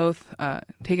taken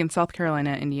South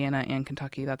Carolina, Indiana, and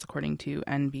Kentucky. That's according to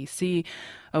NBC.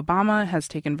 Obama has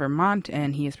taken Vermont,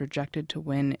 and he is projected to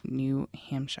win New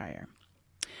Hampshire.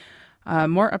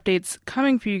 More updates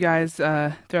coming for you guys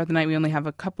throughout the night. We only have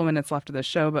a couple minutes left of the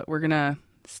show, but we're going to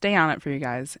stay on it for you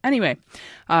guys. Anyway,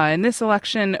 in this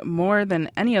election, more than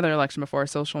any other election before,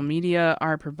 social media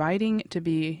are proving to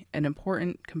be an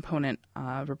important component.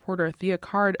 Reporter Thea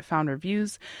Card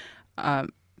reviews the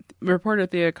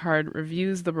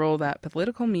role that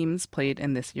political memes played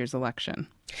in this year's election.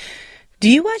 Do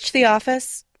you watch The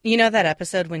Office? You know that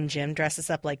episode when Jim dresses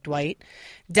up like Dwight?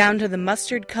 Down to the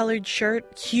mustard-colored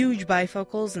shirt, huge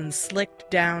bifocals, and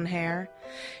slicked down hair.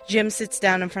 Jim sits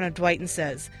down in front of Dwight and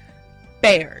says,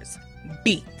 "Bears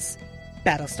beats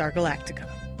Battlestar Galactica."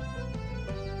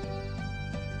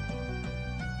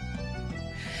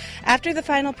 After the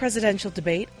final presidential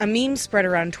debate, a meme spread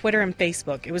around Twitter and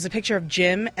Facebook. It was a picture of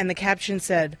Jim, and the caption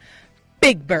said,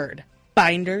 "Big Bird,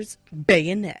 binders,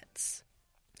 bayonets."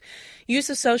 Use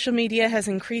of social media has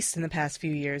increased in the past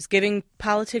few years, giving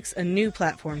politics a new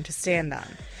platform to stand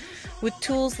on. With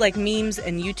tools like memes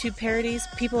and YouTube parodies,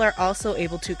 people are also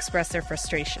able to express their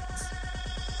frustrations.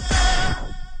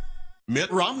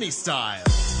 Mitt Romney style.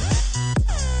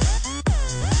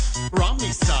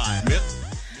 Romney style.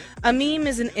 A meme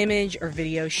is an image or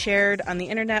video shared on the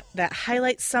internet that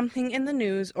highlights something in the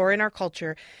news or in our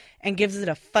culture and gives it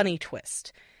a funny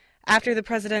twist. After the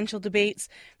presidential debates,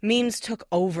 memes took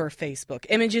over Facebook.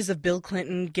 Images of Bill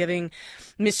Clinton giving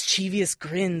mischievous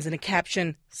grins and a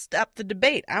caption, "Stop the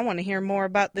debate, I want to hear more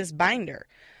about this binder."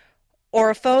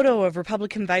 Or a photo of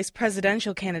Republican vice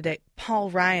presidential candidate Paul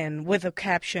Ryan with a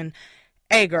caption,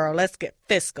 "Hey girl, let's get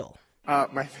fiscal."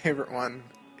 My favorite one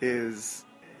is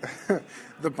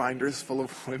the binders full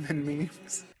of women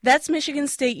memes. That's Michigan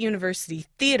State University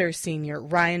theater senior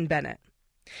Ryan Bennett.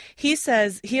 He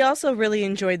says he also really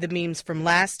enjoyed the memes from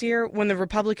last year when the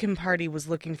Republican Party was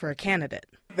looking for a candidate.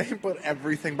 They put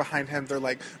everything behind him. They're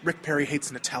like, Rick Perry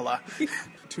hates Nutella.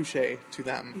 Touche to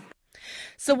them.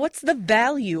 So what's the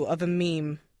value of a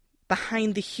meme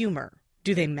behind the humor?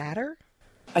 Do they matter?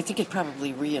 I think it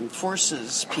probably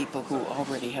reinforces people who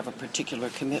already have a particular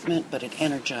commitment, but it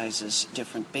energizes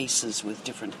different bases with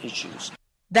different issues.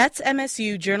 That's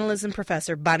MSU journalism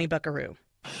professor Bonnie Buckaroo.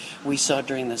 We saw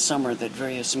during the summer that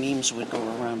various memes would go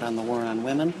around on the war on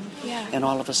women, and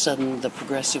all of a sudden the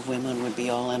progressive women would be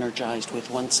all energized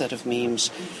with one set of memes.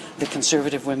 The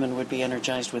conservative women would be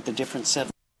energized with a different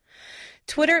set.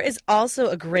 Twitter is also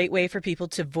a great way for people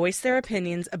to voice their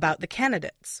opinions about the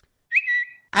candidates.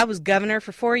 I was governor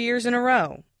for 4 years in a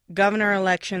row. Governor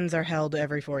elections are held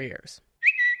every 4 years.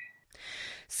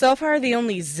 So far, the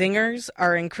only zingers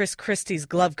are in Chris Christie's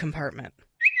glove compartment.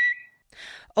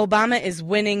 Obama is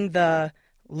winning the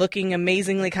looking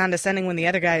amazingly condescending when the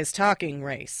other guy is talking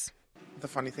race. The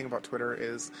funny thing about Twitter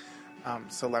is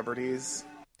celebrities.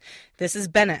 This is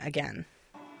Bennett again.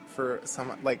 For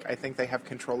some, I think they have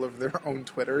control of their own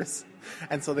Twitters,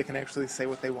 and so they can actually say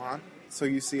what they want. So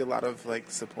you see a lot of,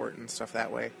 support and stuff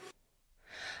that way.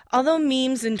 Although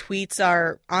memes and tweets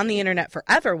are on the internet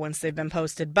forever once they've been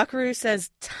posted, Buckaroo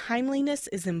says timeliness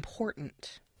is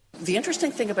important. The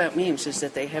interesting thing about memes is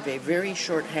that they have a very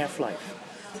short half-life.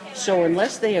 So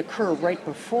unless they occur right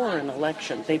before an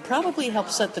election, they probably help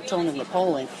set the tone in the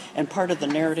polling and part of the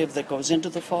narrative that goes into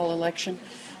the fall election.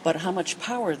 But how much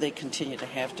power they continue to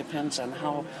have depends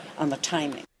on the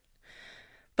timing.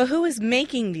 But who is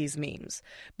making these memes?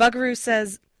 Buckaroo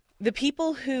says the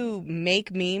people who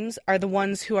make memes are the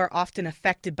ones who are often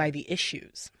affected by the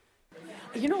issues.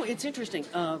 You know, it's interesting.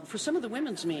 For some of the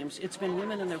women's memes, it's been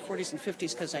women in their 40s and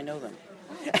 50s because I know them.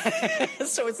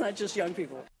 So it's not just young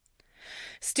people.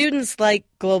 Students like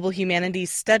Global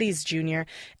Humanities Studies junior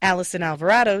Allison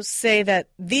Alvarado say that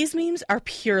these memes are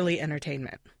purely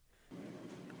entertainment.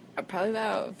 Probably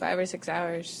about 5 or 6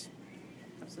 hours.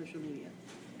 Of social media?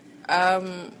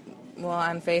 Well,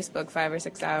 on Facebook, 5 or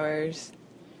 6 hours.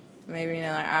 Maybe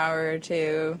another hour or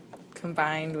two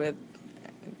combined with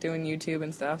doing YouTube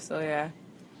and stuff, so yeah.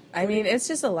 I mean, it's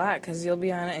just a lot because you'll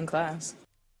be on it in class.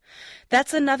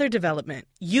 That's another development,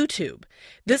 YouTube.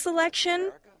 This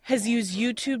election has used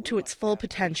YouTube to its full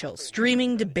potential,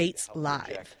 streaming debates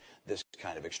live. This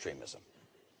kind of extremism.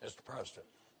 Mr. President,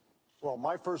 Well,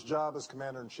 my first job as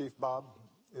Commander-in-Chief, Bob,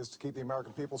 is to keep the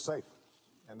American people safe.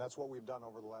 And that's what we've done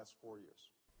over the last 4 years.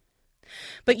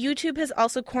 But YouTube has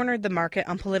also cornered the market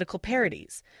on political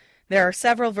parodies. There are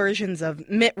several versions of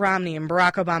Mitt Romney and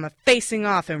Barack Obama facing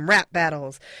off in rap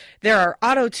battles. There are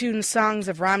auto-tuned songs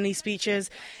of Romney speeches.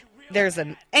 There's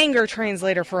an anger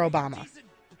translator for Obama.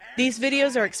 These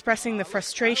videos are expressing the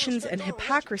frustrations and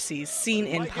hypocrisies seen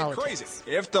in politics.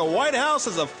 If the White House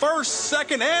is a first,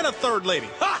 second, and a third lady.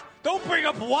 Ha! Don't bring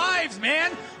up wives,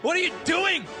 man! What are you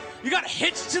doing? You got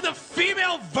hitched to the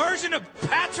female version of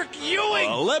Patrick Ewing!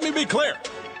 Let me be clear.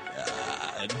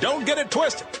 Don't get it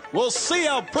twisted. We'll see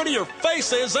how pretty your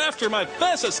face is after my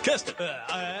face is kissed it.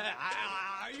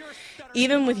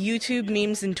 Even with YouTube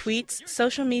memes and tweets,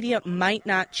 social media might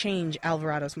not change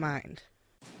Alvarado's mind.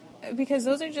 Because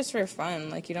those are just for fun.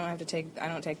 Like, I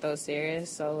don't take those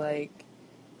serious. So, like,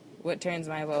 what turns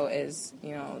my vote is,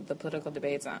 the political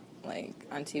debates on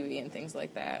TV and things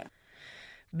like that.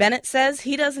 Bennett says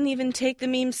he doesn't even take the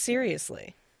memes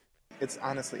seriously. It's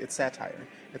satire.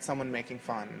 It's someone making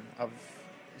fun of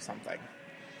something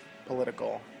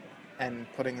political and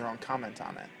putting their own comment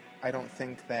on it. I don't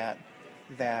think that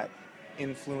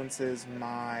influences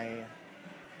my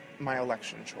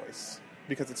election choice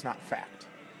because it's not fact.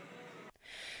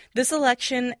 This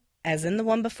election, as in the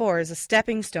one before, is a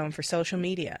stepping stone for social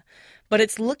media, but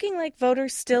it's looking like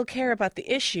voters still care about the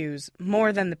issues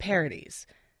more than the parodies.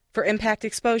 For Impact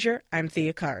Exposure, I'm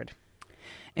Thea Card.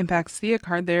 Impact's Thea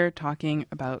Card there talking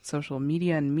about social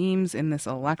media and memes in this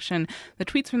election. The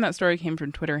tweets from that story came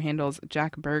from Twitter handles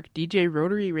Jack Burke, DJ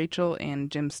Rotary Rachel,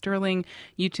 and Jim Sterling.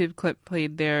 YouTube clip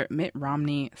played there, Mitt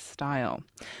Romney style.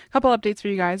 A couple updates for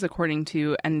you guys. According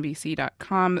to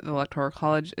NBC.com, the Electoral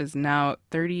College is now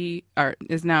 3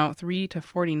 to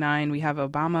 49. We have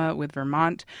Obama with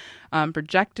Vermont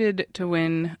projected to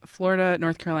win Florida,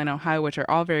 North Carolina, Ohio, which are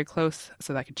all very close,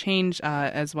 so that could change,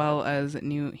 as well as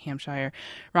New Hampshire.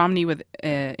 Romney with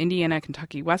Indiana,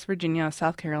 Kentucky, West Virginia,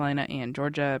 South Carolina, and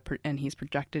Georgia, and he's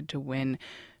projected to win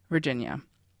Virginia.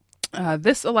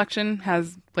 This election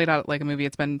has played out like a movie.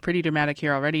 It's been pretty dramatic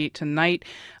here already tonight.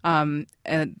 And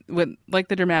with like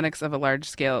the dramatics of a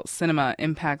large-scale cinema,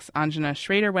 Impact's Anjana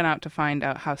Schrader went out to find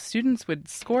out how students would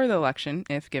score the election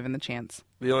if given the chance.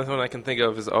 The only one I can think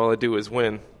of is all I do is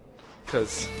win,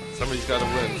 because somebody's got to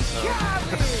win. So.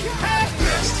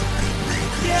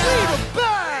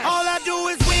 All I do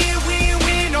is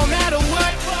win, no matter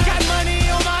what. Got money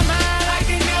on my mind, I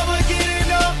can never get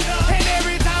enough. And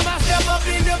every time I step up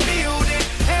in the building,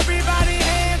 everybody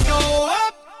hands go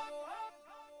up.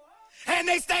 And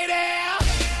they stay there,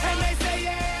 and they say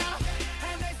yeah,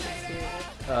 and they say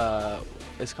yeah.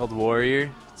 It's called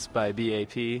Warrior. It's by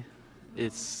BAP.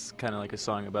 It's kind of like a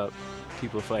song about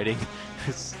people fighting.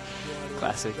 It's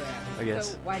classic, I guess.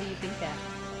 So why do you think that?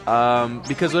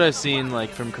 Because what I've seen like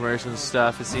from commercials and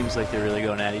stuff, it seems like they're really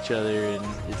going at each other, and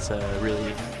it's a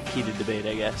really heated debate,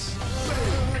 I guess.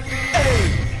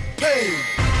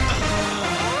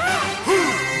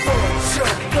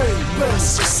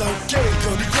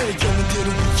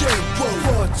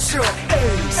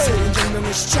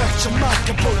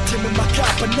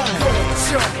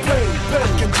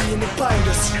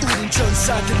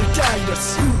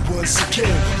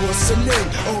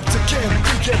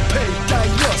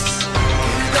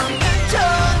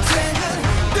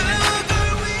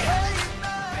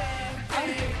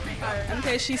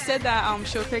 Okay, she said that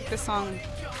she'll pick the song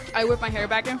I Whip My Hair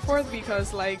Back and Forth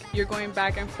because like you're going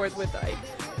back and forth with like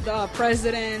the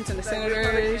presidents and the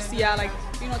senators, yeah, like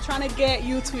trying to get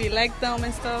you to elect them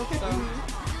and stuff. So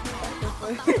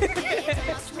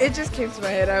it just came to my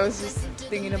head. I was just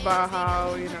thinking about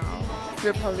how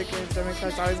Republicans,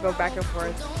 Democrats always go back and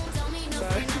forth. So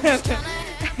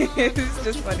it's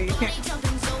just funny.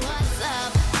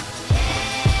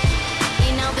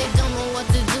 They don't know what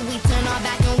to do. We turn our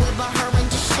back and whip our her and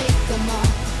just shake them off.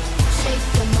 Shake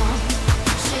them off.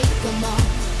 Shake them off.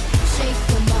 Shake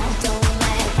them off. Don't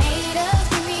let haters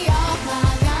keep me off my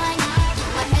line.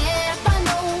 My head up, I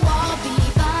know I'll be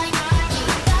fine.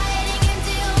 Keep fighting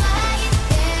until I get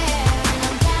there. And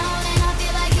I'm down and I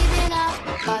feel like giving up.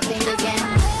 I think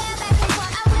again.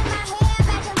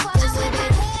 Just whip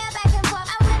it.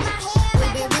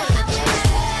 Whip it really good.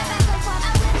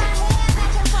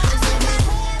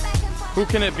 Who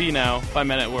Can It Be Now by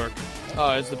Men at Work.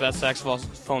 Oh, it's the best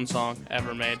saxophone song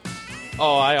ever made.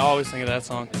 Oh, I always think of that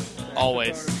song.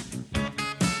 Always.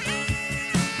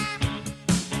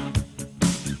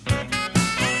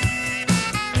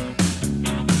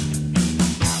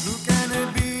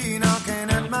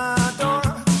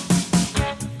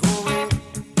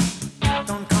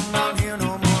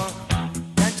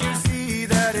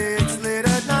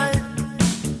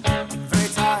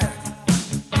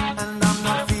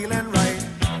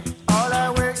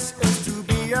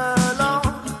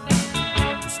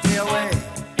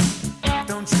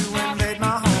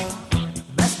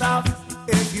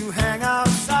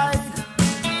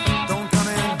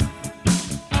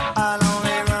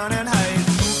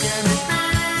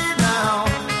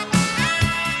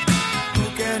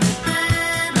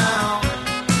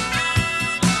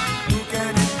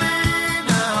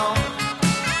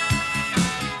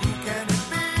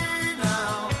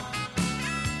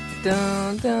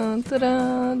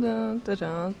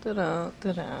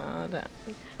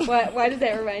 Why does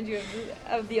that remind you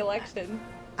of the election?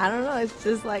 I don't know. It's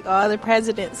just like all the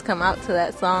presidents come out to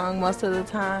that song most of the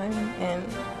time, and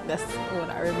that's what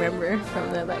I remember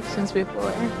from the elections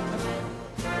before.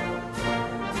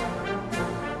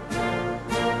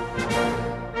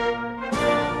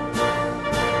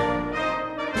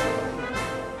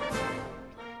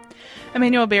 I'm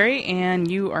Emmanuel Berry,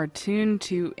 and you are tuned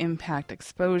to Impact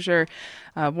Exposure.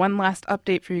 One last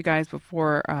update for you guys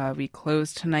before we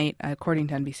close tonight. According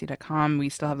to NBC.com, we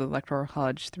still have the Electoral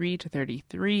College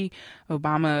 3-33.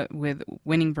 Obama with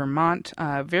winning Vermont.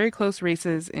 Very close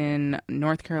races in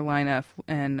North Carolina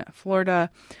and Florida.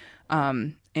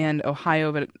 And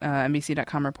Ohio, but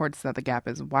NBC.com reports that the gap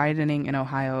is widening in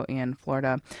Ohio and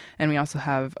Florida. And we also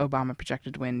have Obama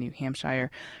projected to win New Hampshire.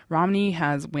 Romney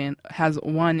has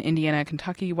won Indiana,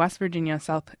 Kentucky, West Virginia,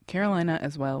 South Carolina,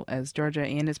 as well as Georgia,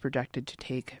 and is projected to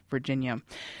take Virginia.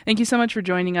 Thank you so much for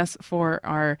joining us for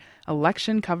our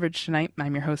election coverage tonight.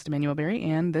 I'm your host, Emmanuel Berry,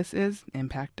 and this is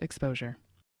Impact Exposure.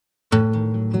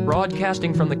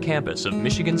 Broadcasting from the campus of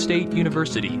Michigan State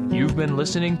University, you've been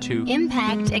listening to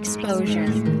Impact Exposure.